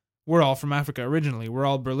all, we're all from Africa originally. We're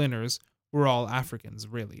all Berliners. We're all Africans,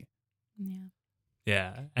 really. yeah.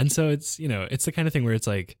 Yeah. And so it's, it's the kind of thing where it's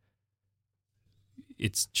like,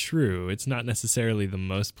 it's true. It's not necessarily the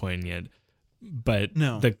most poignant, but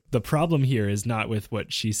No. the problem here is not with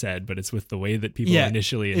what she said, but it's with the way that people Yeah,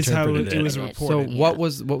 initially it's how interpreted it was So reported. So Yeah. what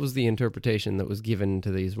was the interpretation that was given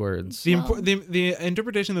to these words? The, Well- the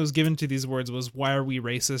interpretation that was given to these words was, "Why are we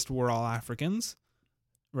racist? We're all Africans,"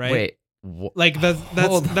 right? Wait. Like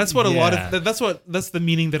Hold on. that's what a lot Yeah. of that's the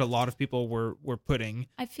meaning that a lot of people were putting,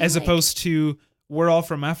 I feel as like- opposed to we're all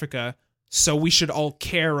from Africa, so we should all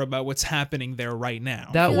care about what's happening there right now.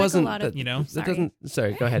 That feel like a wasn't lot of- that, you know? that Sorry. doesn't.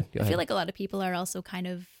 Sorry, go ahead. Go I ahead. feel like a lot of people are also kind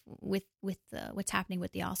of with what's happening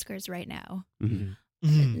with the Oscars right now. Mhm.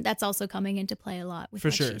 Mhm. That's also coming into play a lot with For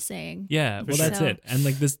what sure. she's saying. Yeah, well, sure. that's So- it. And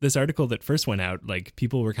like this article that first went out, like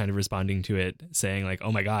people were kind of responding to it, saying like,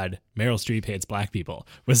 "Oh my God, Meryl Streep hates black people,"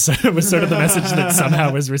 was sort of the message that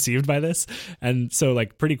somehow was received by this. And so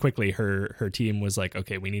like pretty quickly, her team was like,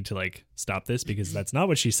 "Okay, we need to like stop this because that's not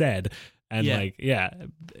what she said." And Yeah.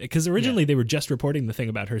 because originally they were just reporting the thing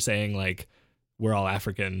about her saying like, "We're all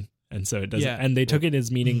African," and so it doesn't. Yeah. And they took it as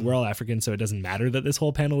meaning Mhm. we're all African, so it doesn't matter that this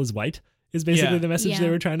whole panel is white. Is basically Yeah. the message they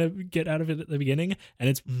Yeah. were trying to get out of it at the beginning, and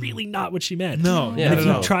it's really not what she meant. No, Yeah, And not if at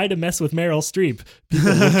you all. try to mess with Meryl Streep, people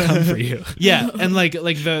will come for you. Yeah, and like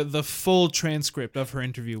the full transcript of her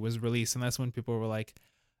interview was released, and that's when people were like,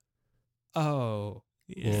 "Oh,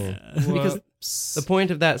 Because whoops." the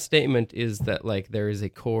point of that statement is that like there is a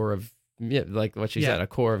core of like what she Yeah. said, a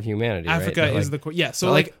core of humanity. Africa right? That, is like, the core. Yeah, so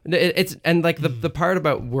so like it's and like the part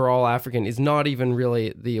about we're all African is not even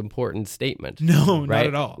really the important statement. no, right? not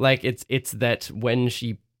at all. Like it's that when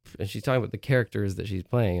she's talking about the characters that she's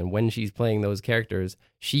playing, and when she's playing those characters,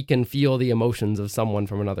 she can feel the emotions of someone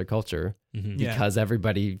from another culture Mhm. Yeah. because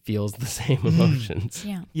everybody feels the same Mhm. emotions.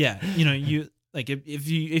 Yeah. Yeah, you like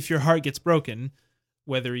if your heart gets broken,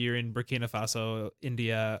 whether you're in Burkina Faso,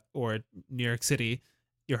 India, or New York City,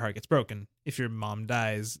 your heart gets broken. If your mom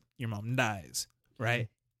dies, your mom dies, right?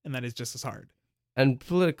 And that is just as hard. And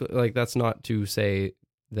politically, like that's not to say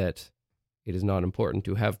that it is not important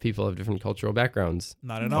to have people of different cultural backgrounds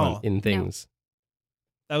Not at No. all. in things.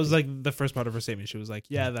 That was like the first part of her statement. She was like,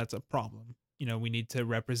 "Yeah, that's a problem. We need to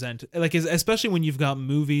represent like especially when you've got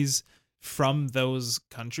movies from those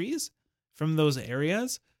countries, from those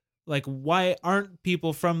areas. Like, why aren't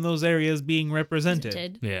people from those areas being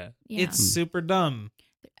represented? Yeah. Yeah. It's super dumb."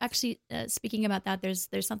 Actually, speaking about that, there's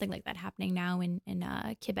something like that happening now in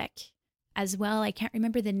Quebec as well. I can't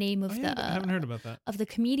remember the name of Oh, yeah, I haven't heard about that. of the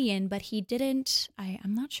comedian, but he didn't.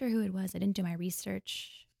 I'm not sure who it was. I didn't do my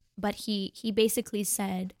research, but he basically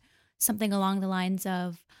said something along the lines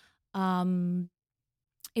of,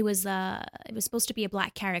 it was supposed to be a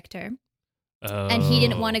black character, and he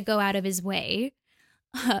didn't want to go out of his way,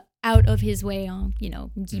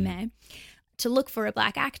 guillemets, to look for a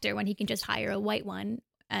black actor when he can just hire a white one.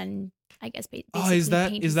 And I guess basically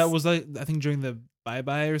Is that was like I think during the Bye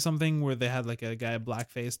Bye or something where they had like a guy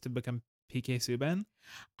blackface to become PK Subban?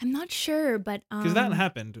 I'm not sure, but Because that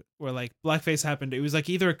happened where like blackface happened. It was like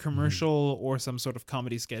either a commercial or some sort of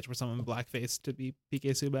comedy sketch where someone blackface to be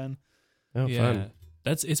PK Subban. Oh, fun.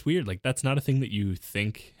 It's weird. Like that's not a thing that you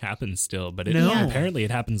think happens still, but No. apparently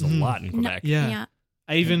it happens a lot in Quebec. Yeah.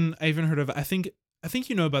 I even heard of I think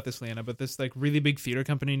you know about this, Leanna, but this like really big theater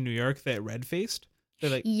company in New York that red faced. They're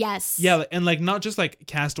like Yes. yeah, and like not just like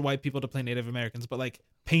cast white people to play Native Americans, but like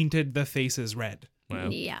painted the faces red. Wow.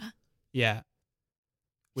 Yeah. Yeah.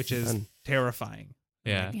 Which is Fun. terrifying.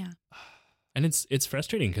 Yeah. Yeah. And it's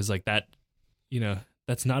frustrating because like that,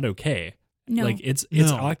 that's not okay. No. Like it's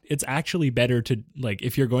actually better to like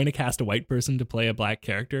if you're going to cast a white person to play a black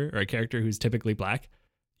character or a character who's typically black,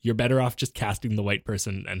 you're better off just casting the white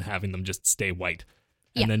person and having them just stay white.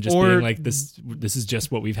 And Yeah. then just Or- being like this is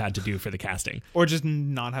just what we've had to do for the casting. Or just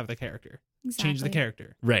not have the character. Change the Exactly.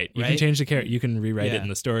 character. Right. You can Right? change the character. You can rewrite it Yeah. in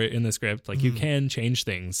the story, in the script. Like you Mhm. can change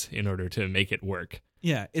things in order to make it work.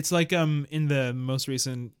 Yeah, it's like in the most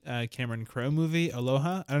recent Cameron Crowe movie,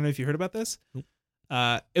 Aloha. I don't know if you heard about this. Nope.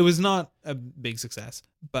 It was not a big success,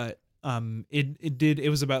 but it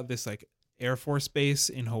was about this like Air Force base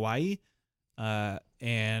in Hawaii.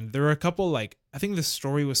 And there were a couple like I think the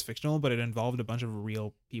story was fictional, but it involved a bunch of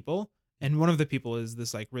real people. And one of the people is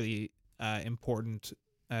this like really important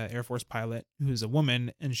Air Force pilot who's a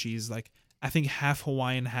woman, and she's like I think half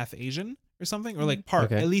Hawaiian, half Asian or something, or like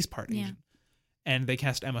Okay. at least part Yeah. Asian. And they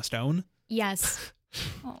cast Emma Stone, Yes.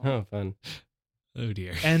 Oh. Oh, fun. Oh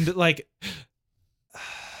dear. and like,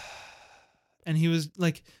 and he was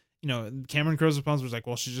like, Cameron Crowe's response was like,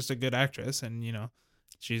 "Well, she's just a good actress, and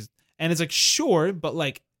and it's like sure, but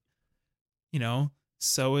like,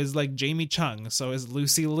 so is like Jamie Chung, so is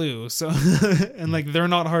Lucy Liu, so and like they're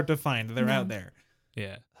not hard to find, they're No. out there."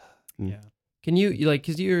 Yeah. Yeah. Can you like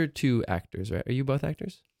because you're two actors, right? Are you both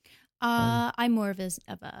actors? I'm more of a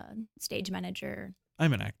stage manager,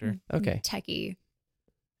 I'm an actor. Okay. techie.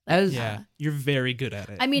 As Yeah, you're very good at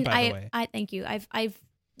it. I mean, by the way. I thank you. I've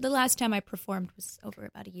the last time I performed was over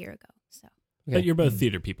about a year ago. So But you're both Mm.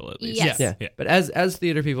 theater people at least. Yes. Yeah. Yeah. But as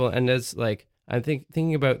theater people and as like I'm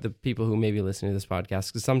thinking about the people who may be listening to this podcast,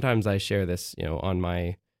 because sometimes I share this, on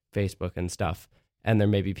my Facebook and stuff, and there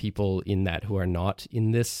may be people in that who are not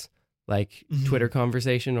in this like Mhm. Twitter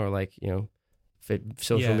conversation or like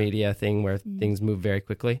social Yeah. media thing where Mm. things move very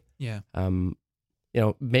quickly. Yeah.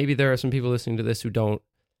 Maybe there are some people listening to this who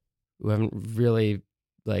haven't really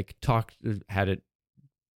like had it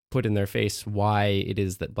put in their face why it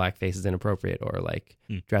is that blackface is inappropriate or like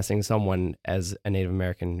dressing someone as a Native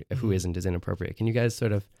American who Mhm. isn't is inappropriate. Can you guys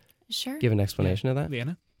sort of sure. give an explanation of that?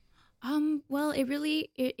 Leanna? Well, it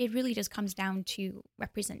really just comes down to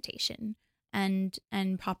representation and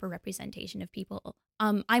proper representation of people.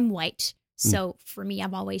 I'm white, so for me,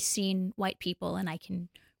 I've always seen white people and I can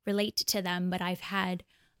relate to them. But I've had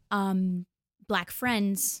black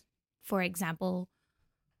friends, for example,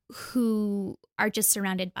 who are just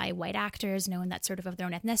surrounded by white actors, knowing that sort of their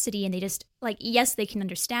own ethnicity, and they just like yes, they can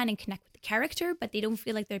understand and connect with the character, but they don't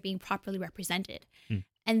feel like they're being properly represented.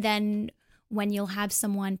 And then when you'll have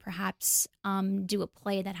someone perhaps do a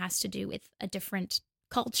play that has to do with a different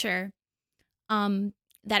culture,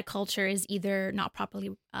 that culture is either not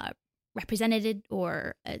properly represented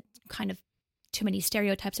or kind of too many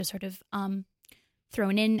stereotypes are sort of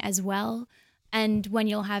thrown in as well. And when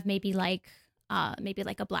you'll have maybe like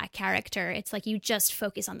a black character, it's like you just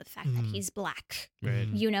focus on the fact that he's black, Right.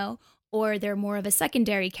 or they're more of a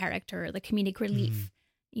secondary character, the comedic relief,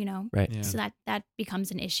 Right. Yeah. So that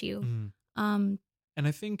becomes an issue. Mhm. Um, And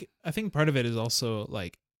I think part of it is also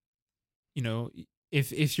like,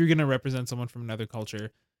 if you're gonna represent someone from another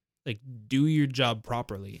culture, like do your job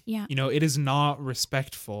properly. Yeah. It is not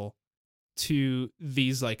respectful to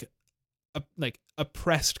these like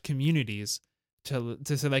oppressed communities to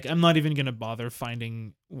say like I'm not even gonna bother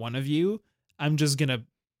finding one of you. I'm just gonna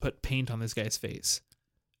put paint on this guy's face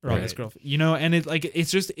or on this Right. girl. And it like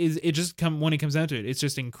when it comes down to it, it's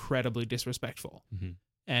just incredibly disrespectful. Mhm.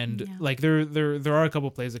 And Yeah. like there are a couple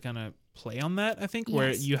plays that kind of play on that, I think, where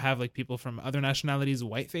Yes. you have like people from other nationalities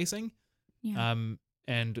white facing. yeah.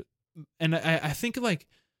 And I think like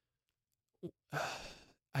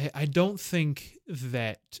I don't think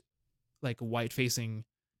that like white facing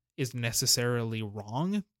is necessarily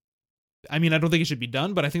wrong. I mean, I don't think it should be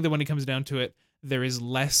done, but I think that when it comes down to it, there is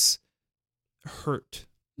less hurt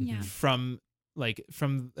Yeah. from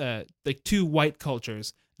two white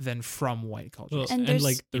cultures than from white cultures. Well, And and, there's-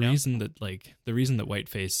 like the you know? reason that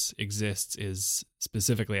whiteface exists is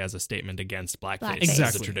specifically as a statement against blackface as a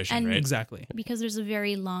Exactly. tradition, And- right? Exactly. Because there's a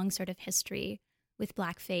very long sort of history with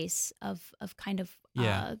blackface of kind of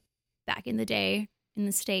Yeah. back in the day. in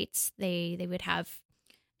the States, they would have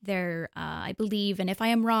their, I believe, and if I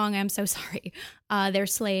am wrong, I'm so sorry, their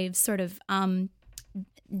slaves sort of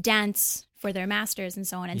dance for their masters and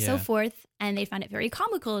so on and so forth. And they found it very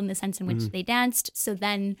comical in the sense in which they danced. So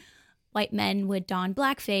then white men would don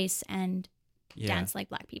blackface and dance like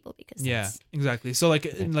black people because exactly. So like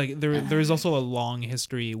there is also a long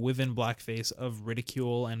history within blackface of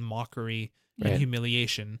ridicule and mockery and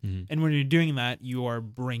humiliation. And when you're doing that, you are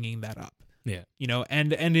bringing that up. Yeah. You know,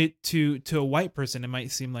 and it to a white person, it might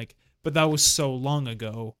seem like, but that was so long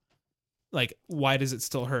ago. Like, why does it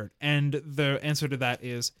still hurt? And the answer to that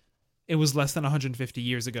is, it was less than 150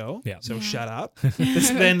 years ago. Yeah. So shut up.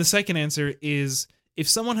 Then the second answer is, if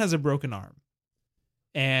someone has a broken arm,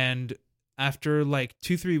 and after like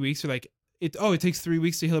 2-3 weeks, you're like, it takes 3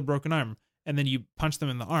 weeks to heal a broken arm, and then you punch them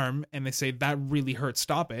in the arm, and they say that really hurts,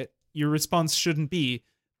 stop it. Your response shouldn't be,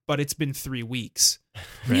 but it's been 3 weeks.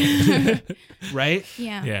 Right. Right?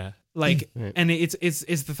 Yeah. Yeah. Like, and it's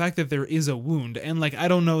the fact that there is a wound, and like, I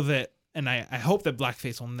don't know that, and I hope that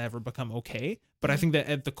blackface will never become okay, but I think that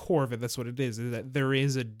at the core of it, that's what it is that there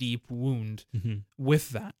is a deep wound with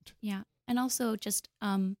that. Yeah. And also just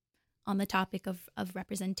on the topic of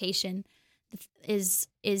representation is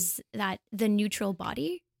that the neutral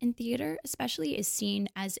body in theater especially is seen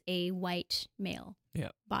as a white male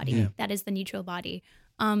body. Yeah. That is the neutral body.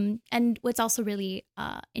 And what's also really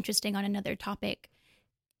interesting on another topic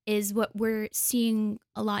is what we're seeing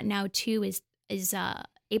a lot now too is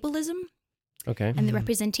ableism. Okay. And the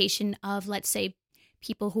representation of, let's say,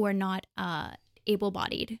 people who are not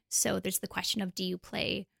able-bodied. So there's the question of, do you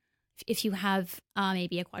play, if you have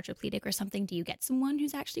maybe a quadriplegic or something, do you get someone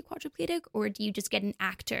who's actually quadriplegic, or do you just get an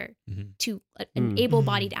actor an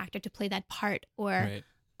able-bodied actor to play that part? Or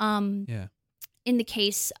in the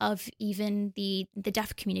case of even the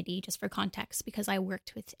deaf community, just for context, because I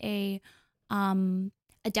worked with a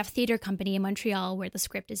deaf theater company in Montreal where the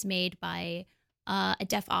script is made by a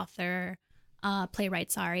deaf author,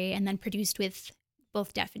 playwright, and then produced with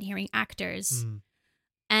both deaf and hearing actors.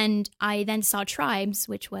 And I then saw Tribes,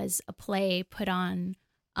 which was a play put on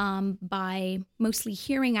by mostly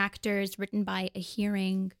hearing actors, written by a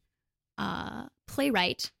hearing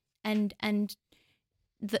playwright, and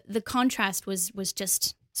the contrast was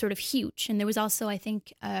just sort of huge. And there was also, I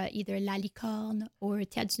think, either La Licorne or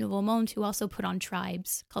Théâtre du Nouveau Monde, who also put on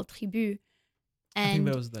Tribes called Tribu. And I think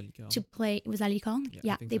that was La Licorne. To play, it was La Licorne?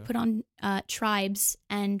 Yeah, they so. put on Tribes,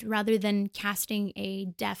 and rather than casting a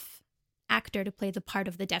deaf actor to play the part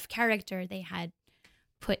of the deaf character, they had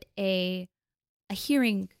put a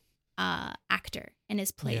hearing actor in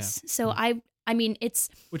his place. So I mean, it's...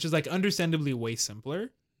 Which is like understandably way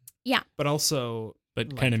simpler. Yeah. But also...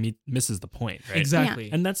 But kind of misses the point, right? Exactly.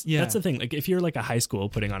 And that's the thing. Like, if you're like a high school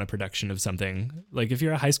putting on a production of something, like if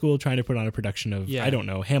you're a high school trying to put on a production of, I don't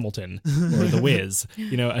know, Hamilton or The Wiz,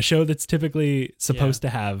 you know, a show that's typically supposed to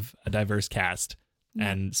have a diverse cast,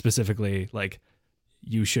 and specifically, like,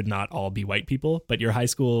 you should not all be white people, but your high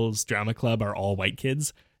school's drama club are all white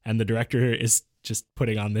kids, and the director is just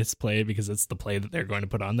putting on this play because it's the play that they're going to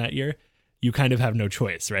put on that year. You kind of have no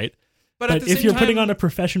choice, right? But if you're putting on a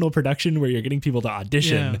professional production where you're getting people to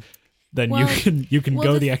audition, then you can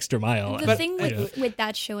go the extra mile. The thing with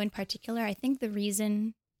that show in particular, I think the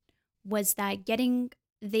reason was that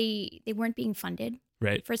they weren't being funded,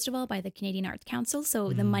 right? First of all, by the Canadian Arts Council,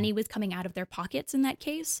 so the money was coming out of their pockets in that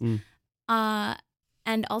case.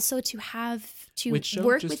 And also to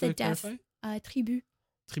work with a deaf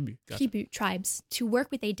Tribes, to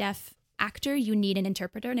work with a deaf actor, you need an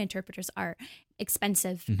interpreter, and interpreters are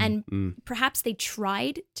expensive. And perhaps they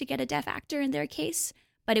tried to get a deaf actor in their case,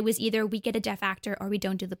 but it was either we get a deaf actor or we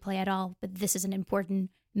don't do the play at all. But this is an important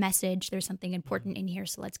message. There's something important in here,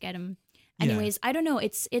 so let's get him. Anyways, I don't know.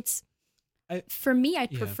 For me, I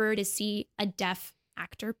prefer to see a deaf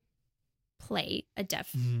actor play a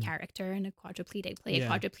deaf character and a quadriplegic play a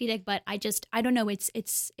quadriplegic. But I don't know.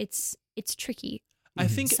 It's tricky. I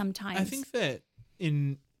think sometimes. I think that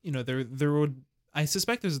there would, I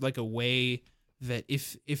suspect there's like a way that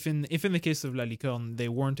if in the case of La Licorne, they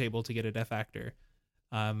weren't able to get a deaf actor,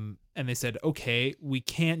 and they said, okay, we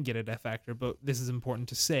can't get a deaf actor, but this is important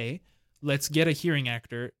to say, let's get a hearing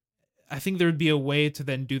actor. I think there would be a way to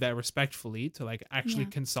then do that respectfully, to like actually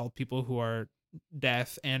consult people who are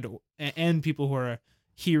deaf and people who are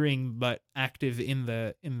hearing but active in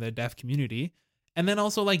the deaf community, and then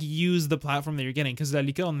also like use the platform that you're getting, because La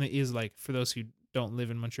Licorne is, like, for those who don't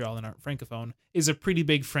live in Montreal and aren't francophone, is a pretty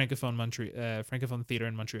big francophone theater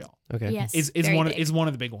in Montreal. Okay. Yes. It's one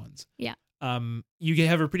of the big ones. Yeah. you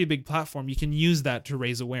have a pretty big platform. You can use that to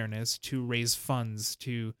raise awareness, to raise funds,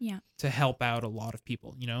 to help out a lot of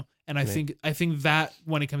people, you know? And I think that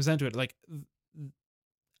when it comes down to it, like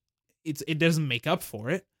it doesn't make up for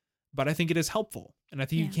it, but I think it is helpful. And I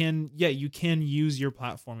think you can use your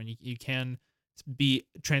platform, and you can be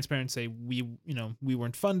transparent and say, we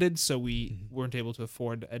weren't funded, so we weren't able to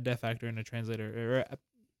afford a deaf actor and a translator, or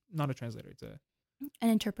not a translator, it's an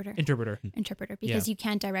interpreter. Because you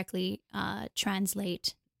can't directly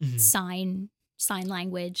translate sign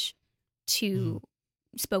language to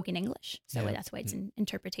spoken English. So that's why it's an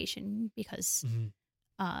interpretation, because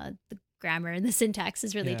the grammar and the syntax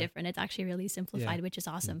is really different. It's actually really simplified, which is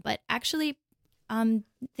awesome. But actually,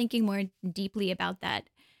 thinking more deeply about that,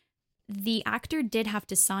 the actor did have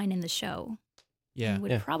to sign in the show. Yeah. And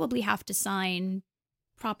would probably have to sign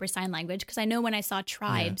proper sign language, because I know when I saw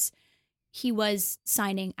Tribes, he was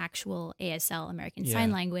signing actual ASL, American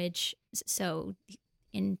Sign Language. So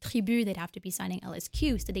in Tribu, they'd have to be signing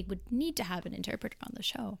LSQ, so they would need to have an interpreter on the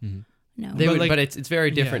show. No, they would, but it's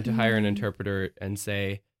very different to hire an interpreter and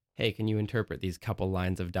say, hey, can you interpret these couple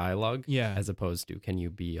lines of dialogue? Yeah. As opposed to, can you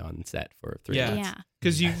be on set for 3 Yeah. minutes? Yeah.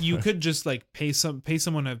 Because you could just like pay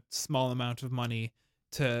someone a small amount of money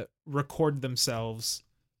to record themselves,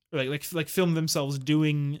 or like film themselves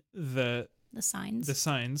doing the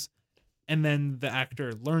signs, and then the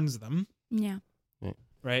actor learns them. Yeah.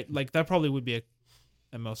 Right? Like that probably would be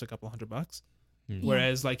at most a couple $100.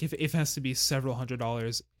 Whereas like if it has to be several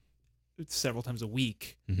 $100s several times a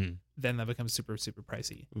week, then that becomes super, super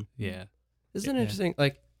pricey. Yeah. Isn't it interesting?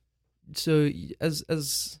 Like, so as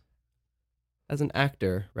an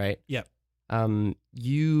actor, right? Yep.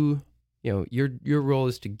 You know, your role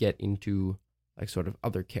is to get into like sort of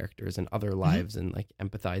other characters and other lives and like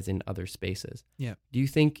empathize in other spaces. Yeah. Do you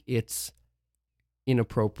think it's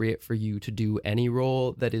inappropriate for you to do any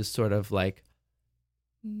role that is sort of like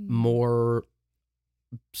more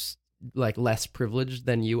like less privileged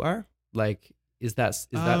than you are? Like, is that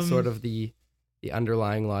sort of the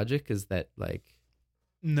underlying logic? Is that like...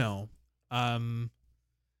 No.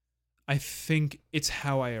 I think it's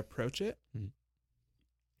how I approach it.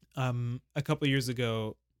 A couple years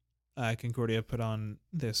ago, Concordia put on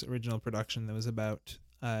this original production that was about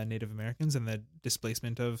Native Americans and the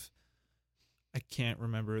displacement of, I can't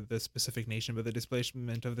remember the specific nation, but the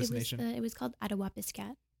displacement of this nation. It was called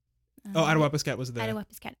Attawapiskat. Attawapiskat was the...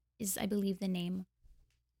 Attawapiskat is, I believe, the name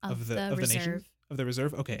of the reserve. Nation? Of the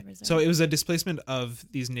reserve? Okay. The reserve. So it was a displacement of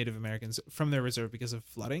these Native Americans from their reserve because of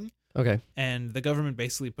flooding. Okay. And the government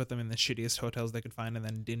basically put them in the shittiest hotels they could find and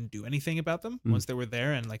then didn't do anything about them once they were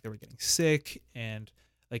there, and like they were getting sick, and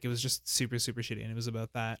like it was just super, super shitty, and it was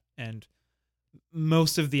about that. And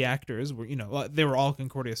most of the actors were, they were all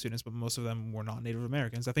Concordia students, but most of them were not Native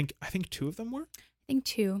Americans. I think 2 of them were. I think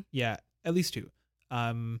 2. Yeah, at least 2.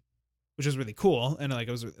 Which was really cool, and like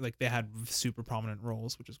it was like they had super prominent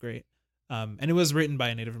roles, which was great. And it was written by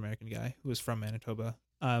a Native American guy who was from Manitoba.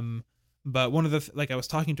 But one of the I was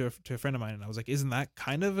talking to a friend of mine, and I was like, "Isn't that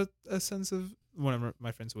kind of a sense of..." One of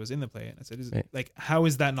my friends who was in the play, and I said, "Like, how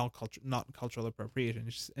is that not cultural appropriation?"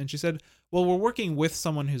 And she said, "Well, we're working with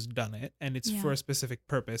someone who's done it, and it's for a specific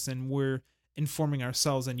purpose, and we're informing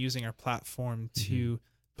ourselves and using our platform to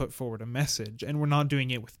put forward a message, and we're not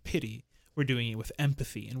doing it with pity. We're doing it with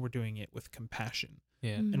empathy, and we're doing it with compassion."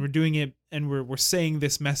 Yeah. And we're doing it, and we're saying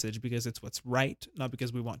this message because it's what's right, not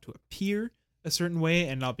because we want to appear a certain way,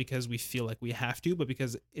 and not because we feel like we have to, but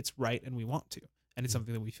because it's right and we want to, and it's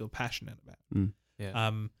something that we feel passionate about.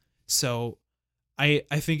 Yeah. So I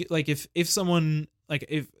think like if someone, like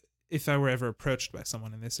if I were ever approached by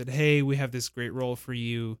someone and they said, "Hey, we have this great role for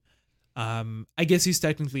you," I guess he's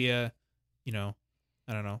technically a, I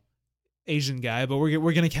don't know, Asian guy, but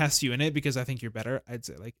we're gonna cast you in it because I think you're better. I'd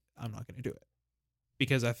say like, I'm not gonna do it,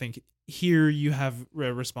 because I think here you have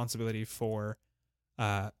a responsibility for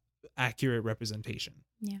accurate representation.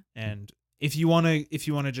 Yeah. And if you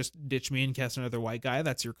wanna just ditch me and cast another white guy,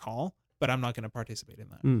 that's your call, but I'm not gonna participate in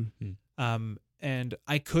that. And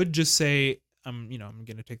I could just say, I'm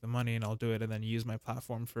gonna take the money and I'll do it and then use my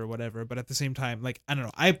platform for whatever. But at the same time, like, I don't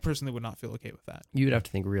know, I personally would not feel okay with that. You would have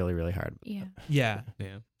to think really, really hard about that. Yeah.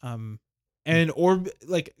 Yeah. And or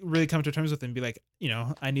like really come to terms with it and be like,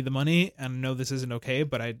 I need the money and I know this isn't okay,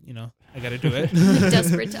 but I got to do it.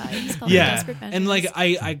 Desperate times. Yeah. And like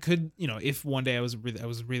I could, if one day I was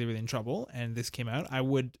really, really in trouble and this came out, I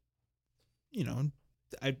would,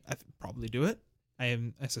 I'd probably do it. I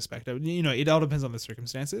suspect I would, it all depends on the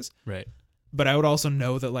circumstances. Right. But I would also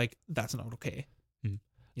know that like that's not okay.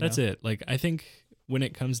 That's it. Like, I think when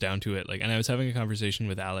it comes down to it, like, and I was having a conversation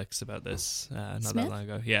with Alex about this not Smith? that long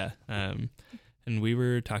ago. Yeah. and we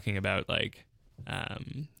were talking about like,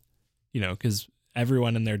 because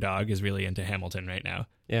everyone and their dog is really into Hamilton right now.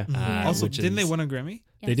 Yeah. Yeah. Also, which didn't they is- win a Grammy?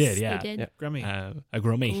 They did, yeah. They did. Yep. Grammy. A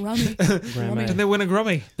Grammy. Rummy. Didn't they win a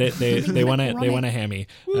Grammy? They won a Hammy.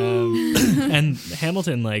 And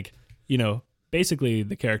Hamilton, like, basically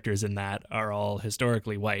the characters in that are all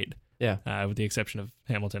historically white, Yeah. with the exception of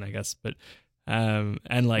Hamilton, I guess. But and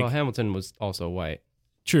like, Well, Hamilton was also white.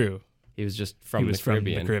 true, He was just he from was the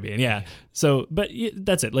Caribbean. from the Caribbean, yeah. So, but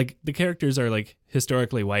that's it. Like the characters are like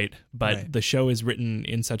historically white, but Right. the show is written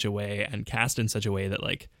in such a way and cast in such a way that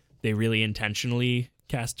like they really intentionally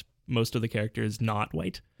cast most of the characters not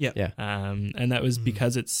white. Yeah. Yeah. And that was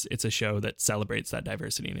because it's a show that celebrates that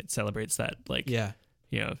diversity and it celebrates that like Yeah.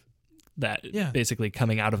 that Yeah. basically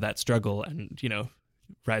coming out of that struggle and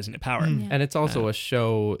rising to power. Mm. Yeah. And it's also a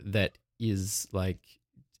show that is like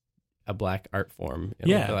a black art form.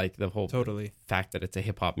 Yeah. Like the whole Totally. fact that it's a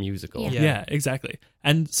hip hop musical. Yeah. Yeah, exactly.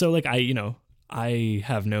 And so like I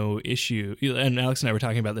have no issue, and Alex and I were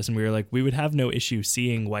talking about this and we were like, we would have no issue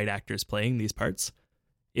seeing white actors playing these parts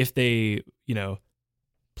if they,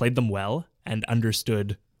 played them well and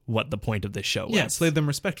understood what the point of this show Yeah, was. played them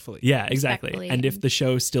respectfully. Yeah, exactly. Respectfully. And if the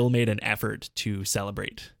show still made an effort to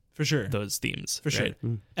celebrate For sure. those themes. For sure. right?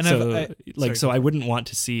 And So sorry, I wouldn't want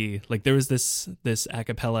to see like there was this a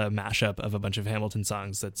cappella mashup of a bunch of Hamilton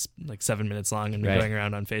songs that's like 7 minutes long and been Right. going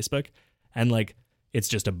around on Facebook, and like it's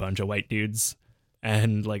just a bunch of white dudes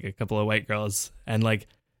and like a couple of white girls, and like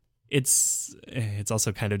it's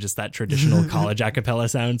also kind of just that traditional college a cappella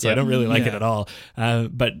sound, so I Yeah. don't really like it Yeah. at all.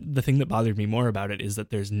 But the thing that bothered me more about it is that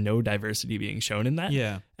there's no diversity being shown in that.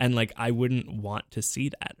 Yeah. And like I wouldn't want to see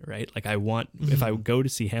that, right? Like I want if I go to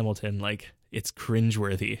see Hamilton, like it's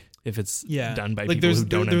cringeworthy if it's Yeah. done by like people who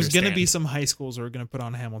don't there's understand. gonna be some high schools who are gonna put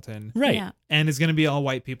on Hamilton. Right. Yeah. And it's gonna be all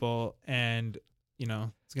white people, and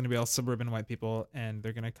it's gonna be all suburban white people, and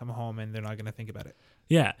they're gonna come home and they're not gonna think about it.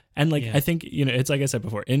 Yeah. And like Yeah. I think, it's like I said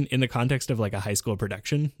before, in the context of like a high school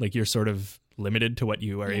production, like you're sort of limited to what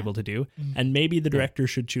you are Yeah. able to do. Mhm. And maybe the director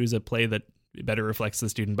should choose a play that better reflects the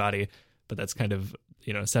student body, but that's kind of,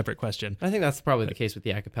 a separate question. I think that's probably the case with the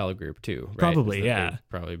a cappella group too. Right? Probably, Is that yeah. there's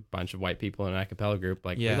probably a bunch of white people in an a cappella group.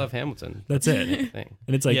 Like, Yeah. we love Hamilton. That's it. Thing,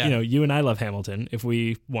 And it's like, Yeah. you and I love Hamilton. If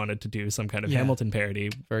we wanted to do some kind of Yeah. Hamilton parody,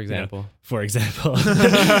 for example. for example,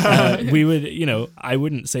 we would, I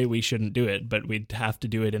wouldn't say we shouldn't do it, but we'd have to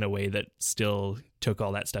do it in a way that still took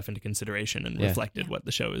all that stuff into consideration and Yeah. reflected what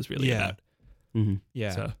the show is really Yeah. about. Mm-hmm.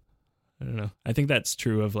 Yeah. So I don't know. I think that's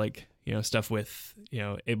true of like, stuff with,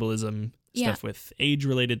 ableism, Yeah. stuff with age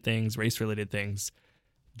related things, race related things,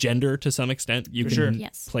 gender to some extent you For can sure.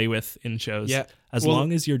 Yes. play with in shows. Yeah. As Well-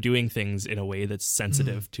 long as you're doing things in a way that's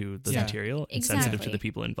sensitive to the Yeah. material and sensitive to Exactly. the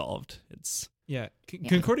people involved. It's Yeah. Yeah.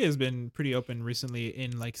 Concordia has been pretty open recently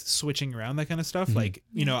in like switching around that kind of stuff. Mhm. Like,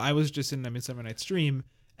 I was just in a Midsummer Night's Dream,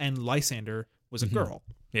 and Lysander was a Mhm. girl.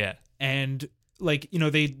 yeah. And like,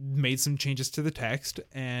 they made some changes to the text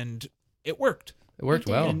and it worked. It worked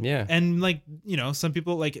did. well. And, Yeah. And like, some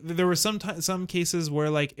people like there were some cases where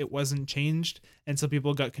like it wasn't changed and some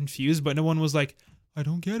people got confused, but no one was like, I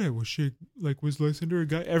don't get it. Was Lysander a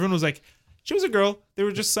guy? Everyone was like, she was a girl. There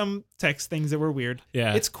were just some text things that were weird.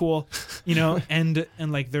 Yeah. It's cool, and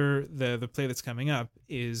like the play that's coming up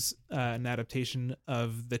is an adaptation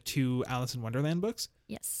of the 2 Alice in Wonderland books.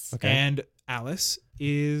 Yes. Okay. And Alice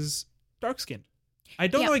is dark skinned. I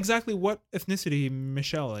don't Yeah. know exactly what ethnicity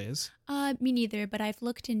Michelle is. Me neither, but I've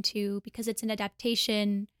looked into, because it's an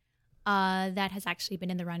adaptation that has actually been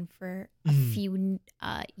in the run for a Mhm. few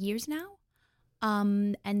years now.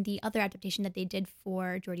 And the other adaptation that they did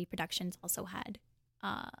for Geordie Productions also had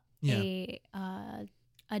a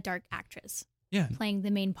dark actress Yeah. playing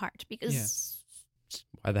the main part, because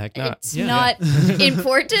Why the heck not? it's Yeah. not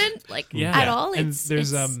important Yeah. at all. And It's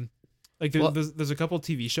there's it's- like Well- there's a couple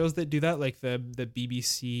TV shows that do that, like the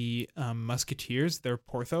BBC Musketeers. Their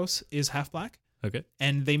Porthos is half black, Okay.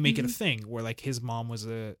 and they make it a Mhm. thing where like his mom was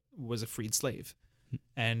a freed slave,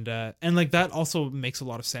 and like that also makes a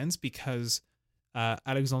lot of sense because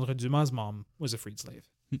Alexandre Dumas' mom was a freed slave,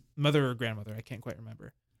 mother or grandmother, I can't quite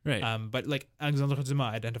remember. Right. But like Alexandre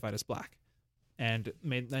Dumas identified as black, and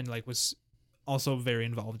was also very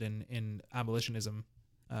involved in abolitionism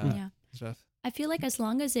yeah. stuff. I feel like as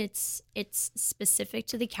long as it's specific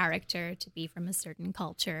to the character to be from a certain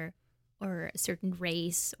culture or a certain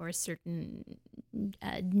race or a certain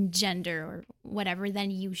gender or whatever,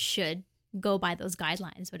 then you should go by those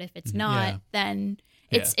guidelines. But if it's not, Yeah. then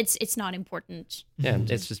it's not important. Yeah,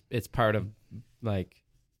 it's part of like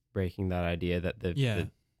breaking that idea that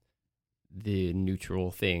the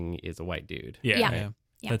neutral thing is a white dude. yeah. Yeah. Yeah.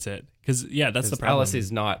 Yeah. That's it. Because that's the 'Cause problem. Alice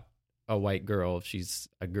is not a white girl if she's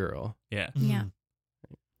a girl. Yeah. Yeah.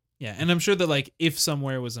 Yeah, and I'm sure that like if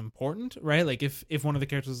somewhere was important, right? Like if one of the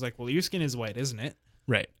characters was like, well, your skin is white, isn't it?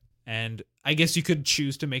 Right. And I guess you could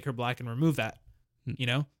choose to make her black and remove that, you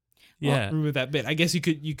know? Yeah. Remove that bit. I guess you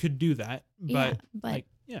could do that, but like,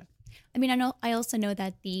 yeah. I mean, I also know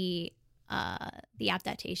that the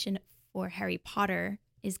adaptation for Harry Potter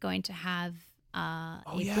is going to have a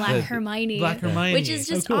yeah. Black Hermione, Black Hermione, which is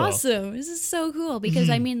just cool. awesome. This is so cool because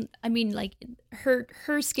I mean, like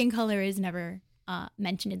her skin color is never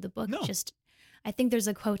mentioned in the book. No. Just, I think there's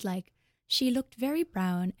a quote like, "She looked very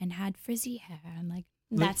brown and had frizzy hair." I'm like,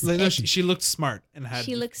 that's no, it. she looked smart and had.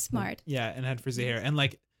 She looked smart. Yeah, and had frizzy hair, and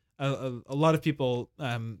like a lot of people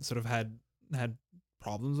sort of had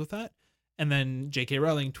problems with that. And then J.K.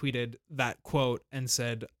 Rowling tweeted that quote and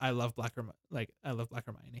said, "I love Black Hermione."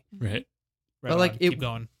 Right. Right, like, on, it- keep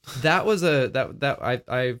going. That was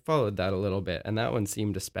I followed that a little bit, and that one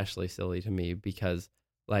seemed especially silly to me because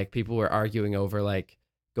like people were arguing over like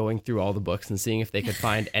going through all the books and seeing if they could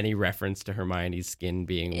find any reference to Hermione's skin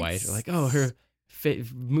being white, or like, oh, her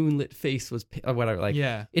moonlit face was or whatever. Like,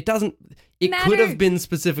 Yeah, it doesn't. It Matter. could have been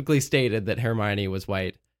specifically stated that Hermione was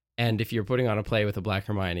white, and if you're putting on a play with a black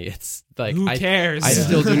Hermione, it's like who cares? I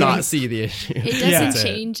still do not see the issue. It Yeah. doesn't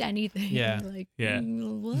change anything. Yeah. Like, Yeah.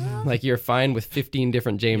 what? Like you're fine with 15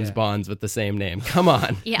 different James Yeah. Bonds with the same name. Come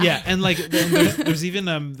on. Yeah. Yeah, and like there's even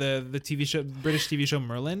the TV show, British TV show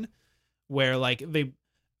Merlin, where like they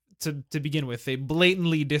to begin with they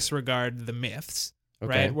blatantly disregard the myths,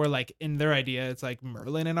 Okay. right? Where like in their idea it's like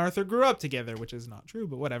Merlin and Arthur grew up together, which is not true,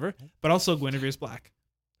 but whatever. But also Guinevere's black,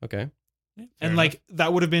 Okay. and like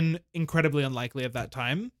that would have been incredibly unlikely at that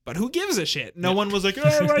time. But who gives a shit? No one was like,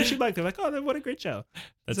 oh, why is she black? They're like, oh, what a great show!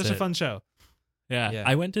 That's Such a it. fun show. Yeah. Yeah.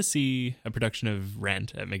 I went to see a production of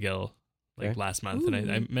Rent at McGill like Okay. last month,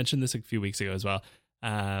 and I mentioned this a few weeks ago as well.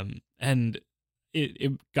 And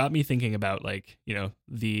it got me thinking about like, you know,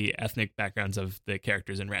 the ethnic backgrounds of the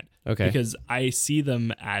characters in Rent. Okay. Because I see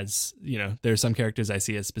them as, you know, there are some characters I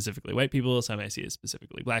see as specifically white people, some I see as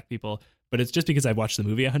specifically black people, but it's just because I've watched the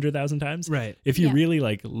movie 100,000 times. Right. If you Yeah. really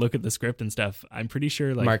like look at the script and stuff, I'm pretty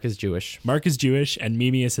sure like Mark is Jewish. Mark is Jewish and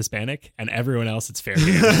Mimi is Hispanic and everyone else it's fair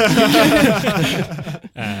game.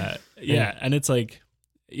 Yeah, and it's like,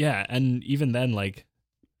 yeah, and even then, like,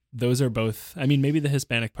 those are both. I mean, maybe the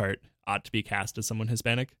Hispanic part ought to be cast as someone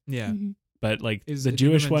Hispanic, Yeah. Mhm. but like Is the it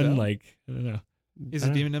Jewish Idina one, Menzel? like, I don't know. Is I it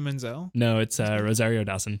don't- Demon Menzel? No, it's Rosario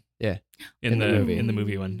Dawson. Yeah. in the movie. in the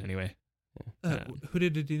movie one anyway. Who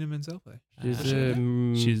did Idina Menzel play?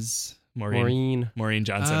 She's, She's Maureen Maureen.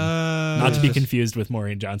 Johnson, Not not to be confused with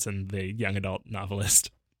Maureen Johnson, the young adult novelist.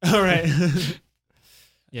 All right.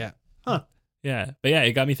 Yeah. Yeah, but yeah,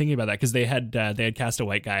 it got me thinking about that because they had cast a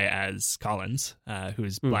white guy as Collins,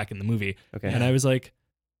 who's black in the movie, Okay. and I was like,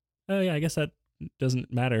 oh yeah, I guess that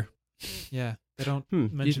doesn't matter. Yeah. They don't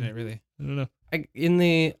Hmm. mention it really. I don't know.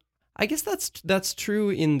 I guess that's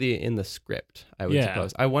true in the script, I would Yeah.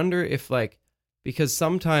 suppose. I wonder if like because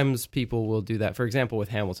sometimes people will do that. For example, with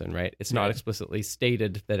Hamilton, right? It's not Right. explicitly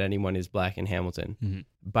stated that anyone is black in Hamilton, Mhm.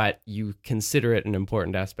 but you consider it an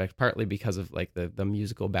important aspect partly because of like the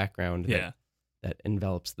musical background Yeah. that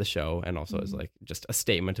envelops the show and also is like just a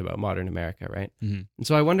statement about modern America, right? Mhm. And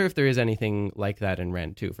so I wonder if there is anything like that in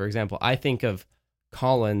Rent too. For example, I think of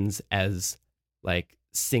Collins as like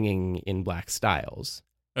singing in black styles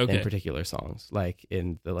in Okay. particular songs, like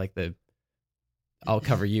in the I'll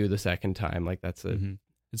Cover You the Second Time, like that's a Mhm.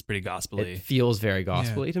 It's pretty gospel-y. it feels very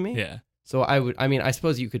gospel-y to me. Yeah. So I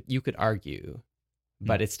suppose you could argue,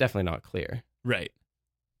 but it's definitely not clear. Right.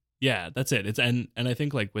 Yeah, that's it. It's and I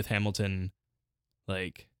think like with Hamilton,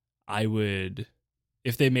 like I would,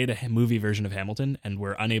 if they made a movie version of Hamilton and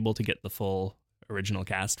were unable to get the full original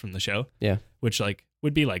cast from the show, Yeah. which like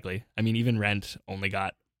would be likely. I mean, even Rent only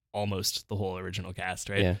got almost the whole original cast,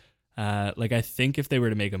 right? Yeah. Like I think if they were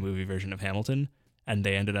to make a movie version of Hamilton and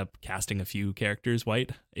they ended up casting a few characters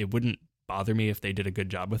white, it wouldn't bother me if they did a good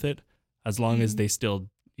job with it, as long as they still,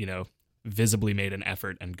 you know, visibly made an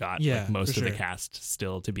effort and got Yeah, like most for of the sure. cast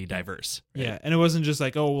still to be diverse. right? Yeah. And it wasn't just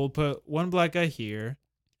like, oh, we'll put one black guy here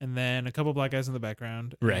and then a couple black guys in the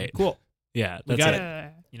background. and Right. Cool. Yeah, We that's got it.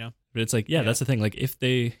 it. You know? But it's like, yeah, Yeah. that's the thing. Like if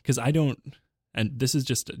they, because I don't, and this is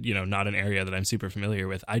just, you know, not an area that I'm super familiar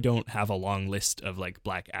with. I don't have a long list of like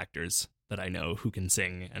black actors that I know who can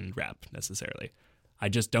sing and rap necessarily. I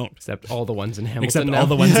just don't. Except all the ones in Hamilton. Except now. all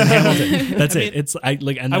the ones in Hamilton. That's I it. mean, It's I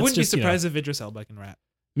like, and I that's wouldn't just, be you know, surprised if Idris Elba can rap.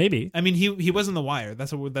 maybe. I mean, he was in The Wire.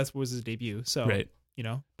 That was his debut. So, Right. you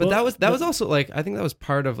know? But Well, that was also like I think that was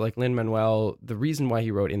part of like Lin-Manuel. The reason why he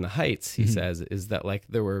wrote In the Heights, he Mhm. says, is that like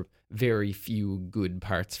there were very few good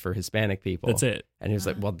parts for Hispanic people. That's it. And he was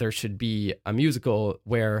like, well, there should be a musical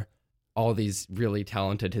where all these really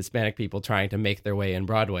talented Hispanic people trying to make their way in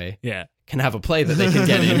Broadway Yeah. can have a play that they can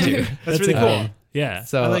get into. That's really it. cool. Yeah.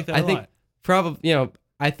 So I like that a think lot. probably,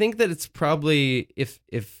 I think that it's probably if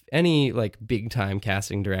any like big time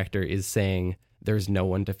casting director is saying there's no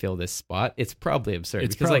one to fill this spot, it's probably absurd.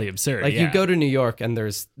 It's because probably like, absurd. Like yeah. you go to New York and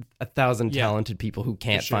there's 1,000 Yeah. talented people who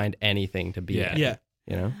can't sure. find anything to be Yeah. in. Yeah.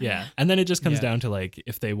 You know? Yeah. And then it just comes Yeah. down to like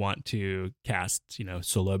if they want to cast,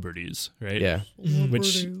 celebrities, right? Yeah.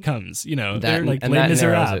 Which comes, That- they're like and Les that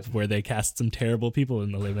narrows Miserables, it. where they cast some terrible people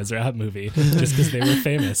in the Les Miserables movie just because they were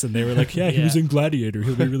famous and they were like, he Yeah. was in Gladiator,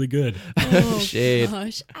 he'll be really good. Oh, Shade.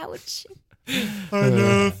 gosh. Ouch.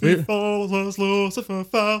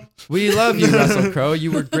 We love you, Russell Crowe.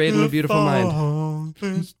 You were great in A Beautiful Mind.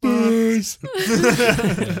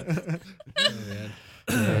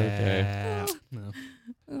 Okay.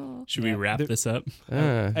 Oh. Should we wrap this up?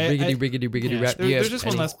 Riggedy, rap. There's just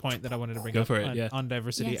one any- last point that I wanted to bring Go up for it, on, yeah. on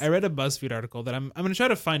diversity. Yes. I read a BuzzFeed article that I'm going to try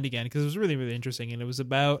to find again because it was really, really interesting. And it was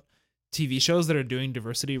about TV shows that are doing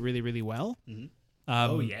diversity really, really well.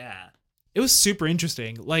 yeah. It was super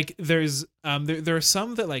interesting. Like there's there are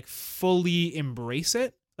some that like fully embrace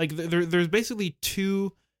it. Like there's basically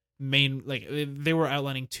two main, like they were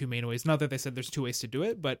outlining two main ways. Not that they said there's two ways to do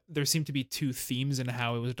it, but there seemed to be two themes in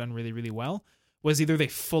how it was done really, really well. Was either they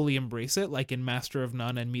fully embrace it, like in Master of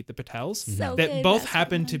None and Meet the Patels, So that good, both Master of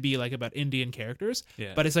happen to None. be like about Indian characters,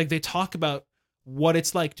 Yeah. but it's like they talk about what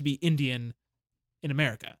it's like to be Indian in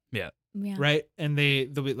America, Yeah. right? And the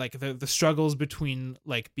struggles between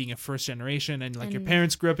like being a first generation and like your And-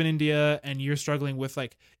 parents grew up in India and you're struggling with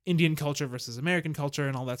like Indian culture versus American culture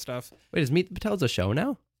and all that stuff. Wait, is Meet the Patels a show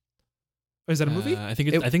now? Or is that a movie? I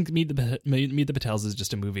think Meet the Patels is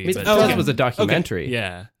just a movie. Meet the but- Patels okay. was a documentary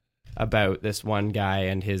Yeah. about this one guy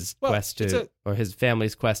and his Well, quest it's to, or his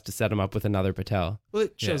family's quest to set him up with another Patel. Well,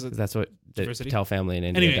 it Yeah, shows 'Cause it. that's what the Diversity. Patel family in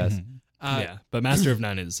India Anyway. does. Yeah. But Master of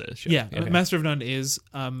None is a show. Yeah, Okay. Master of None is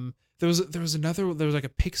there was like a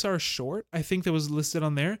Pixar short I think that was listed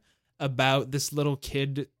on there about this little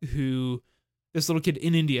kid in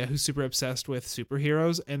India who's super obsessed with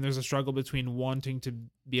superheroes, and there's a struggle between wanting to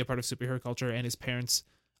be a part of superhero culture and his parents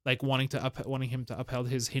like wanting him to uphold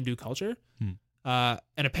his Hindu culture. And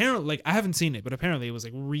apparently, like I haven't seen it, but apparently it was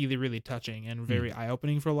like really, really touching and very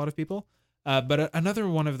eye-opening for a lot of people. But another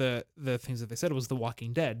one of the things that they said was The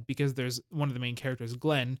Walking Dead, because there's one of the main characters,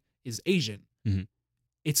 Glenn, is Asian. Mhm.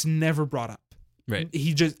 It's never brought up. Right.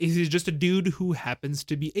 He's just a dude who happens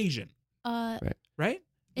to be Asian, right?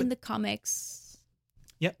 In the comics,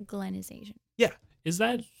 Yep. Glenn is Asian. Is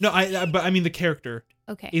that No, but I mean the character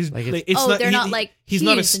Okay. is Like like, it's- it's oh, not. they're not like he's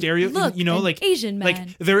not a an- stereo. Look, you know, an like Asian man.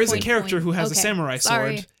 like there is Point, a character point. who has a Okay, samurai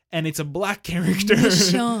sorry. sword, and it's a black character,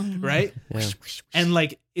 Shung. right? Yeah. And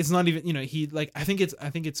like it's not even, he like I think it's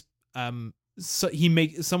so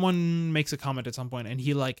someone makes a comment at some point, and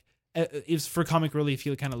he like it's for comic relief,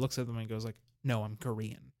 he kind of looks at them and goes like, no, I'm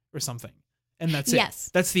Korean or something, and that's it.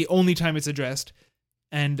 Yes. That's the only time it's addressed.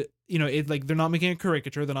 And it like they're not making a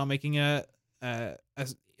caricature, they're not making a I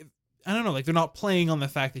don't know, like they're not playing on the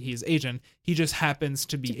fact that he is Asian. He just happens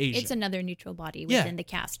to be Asian. It's another neutral body Yeah. within the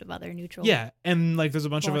cast of other neutral. Yeah, and like there's a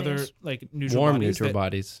bunch of other Bodies. like neutral Warm bodies neutral that-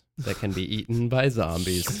 bodies that can be eaten by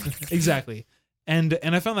zombies. Exactly. And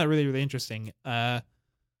I found that really, really interesting.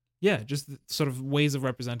 Just sort of ways of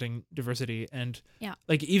representing diversity, and Yeah.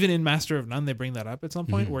 like even in Master of None, they bring that up at some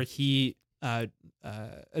point Mhm. where he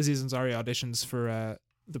Aziz Ansari auditions for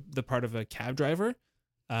the part of a cab driver,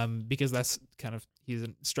 because that's kind of, he's a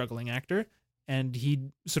struggling actor, and he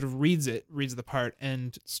sort of reads the part,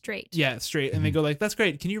 and Straight. yeah, straight, and they Mhm. go like, "That's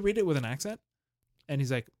great. Can you read it with an accent?" And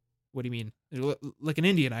he's like, "What do you mean?" They go, "Like an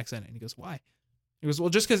Indian accent." And he goes, "Why?" He goes, "Well,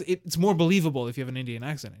 just because it's more believable if you have an Indian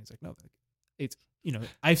accent." And he's like, "No, it's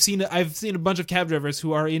I've seen a bunch of cab drivers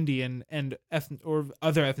who are Indian and or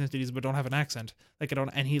other ethnicities but don't have an accent. Like I don't."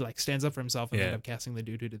 And he like stands up for himself and Yeah. ended up casting the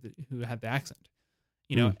dude who had the accent.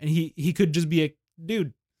 And he could just be a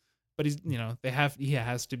dude, but he's he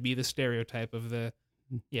has to be the stereotype of the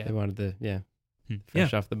They wanted the Hmm.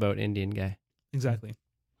 fresh off the boat Indian guy. exactly.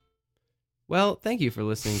 Well, thank you for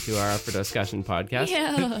listening to our Up for Discussion podcast.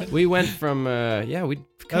 Yeah. We went from we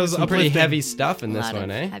covered was some pretty uplifting. heavy stuff in A this lot of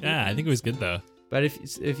one, eh? heavy Yeah, I think it was good though. But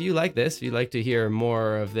if you like this, if you'd like to hear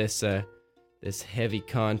more of this this heavy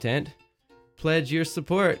content, pledge your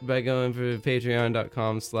support by going to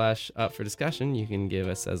patreon.com/upfordiscussion. You can give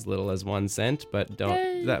us as little as 1 cent, but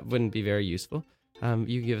Yay. that wouldn't be very useful.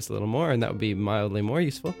 You can give us a little more, and that would be mildly more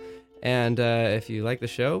useful. And if you like the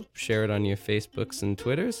show, share it on your Facebooks and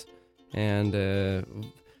Twitters. And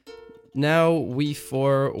Now we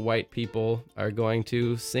 4 white people are going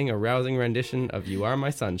to sing a rousing rendition of You Are My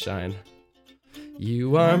Sunshine.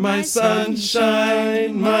 You are my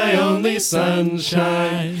sunshine, my only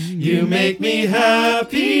sunshine. You make me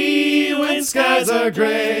happy when skies are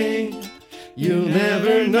gray. You'll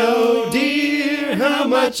never know, dear, how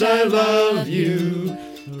much I love you.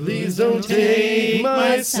 Please don't take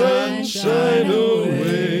my sunshine away.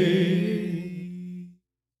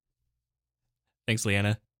 Thanks,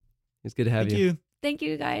 Leanna. It's good to have Thank you. you. Thank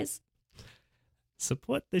you, guys.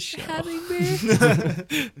 Support the show. Having beer.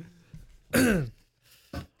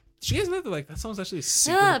 Did you guys know that that song's actually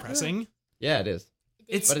super Yeah, depressing? Yeah, it is.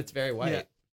 It's But it's very white. yeah.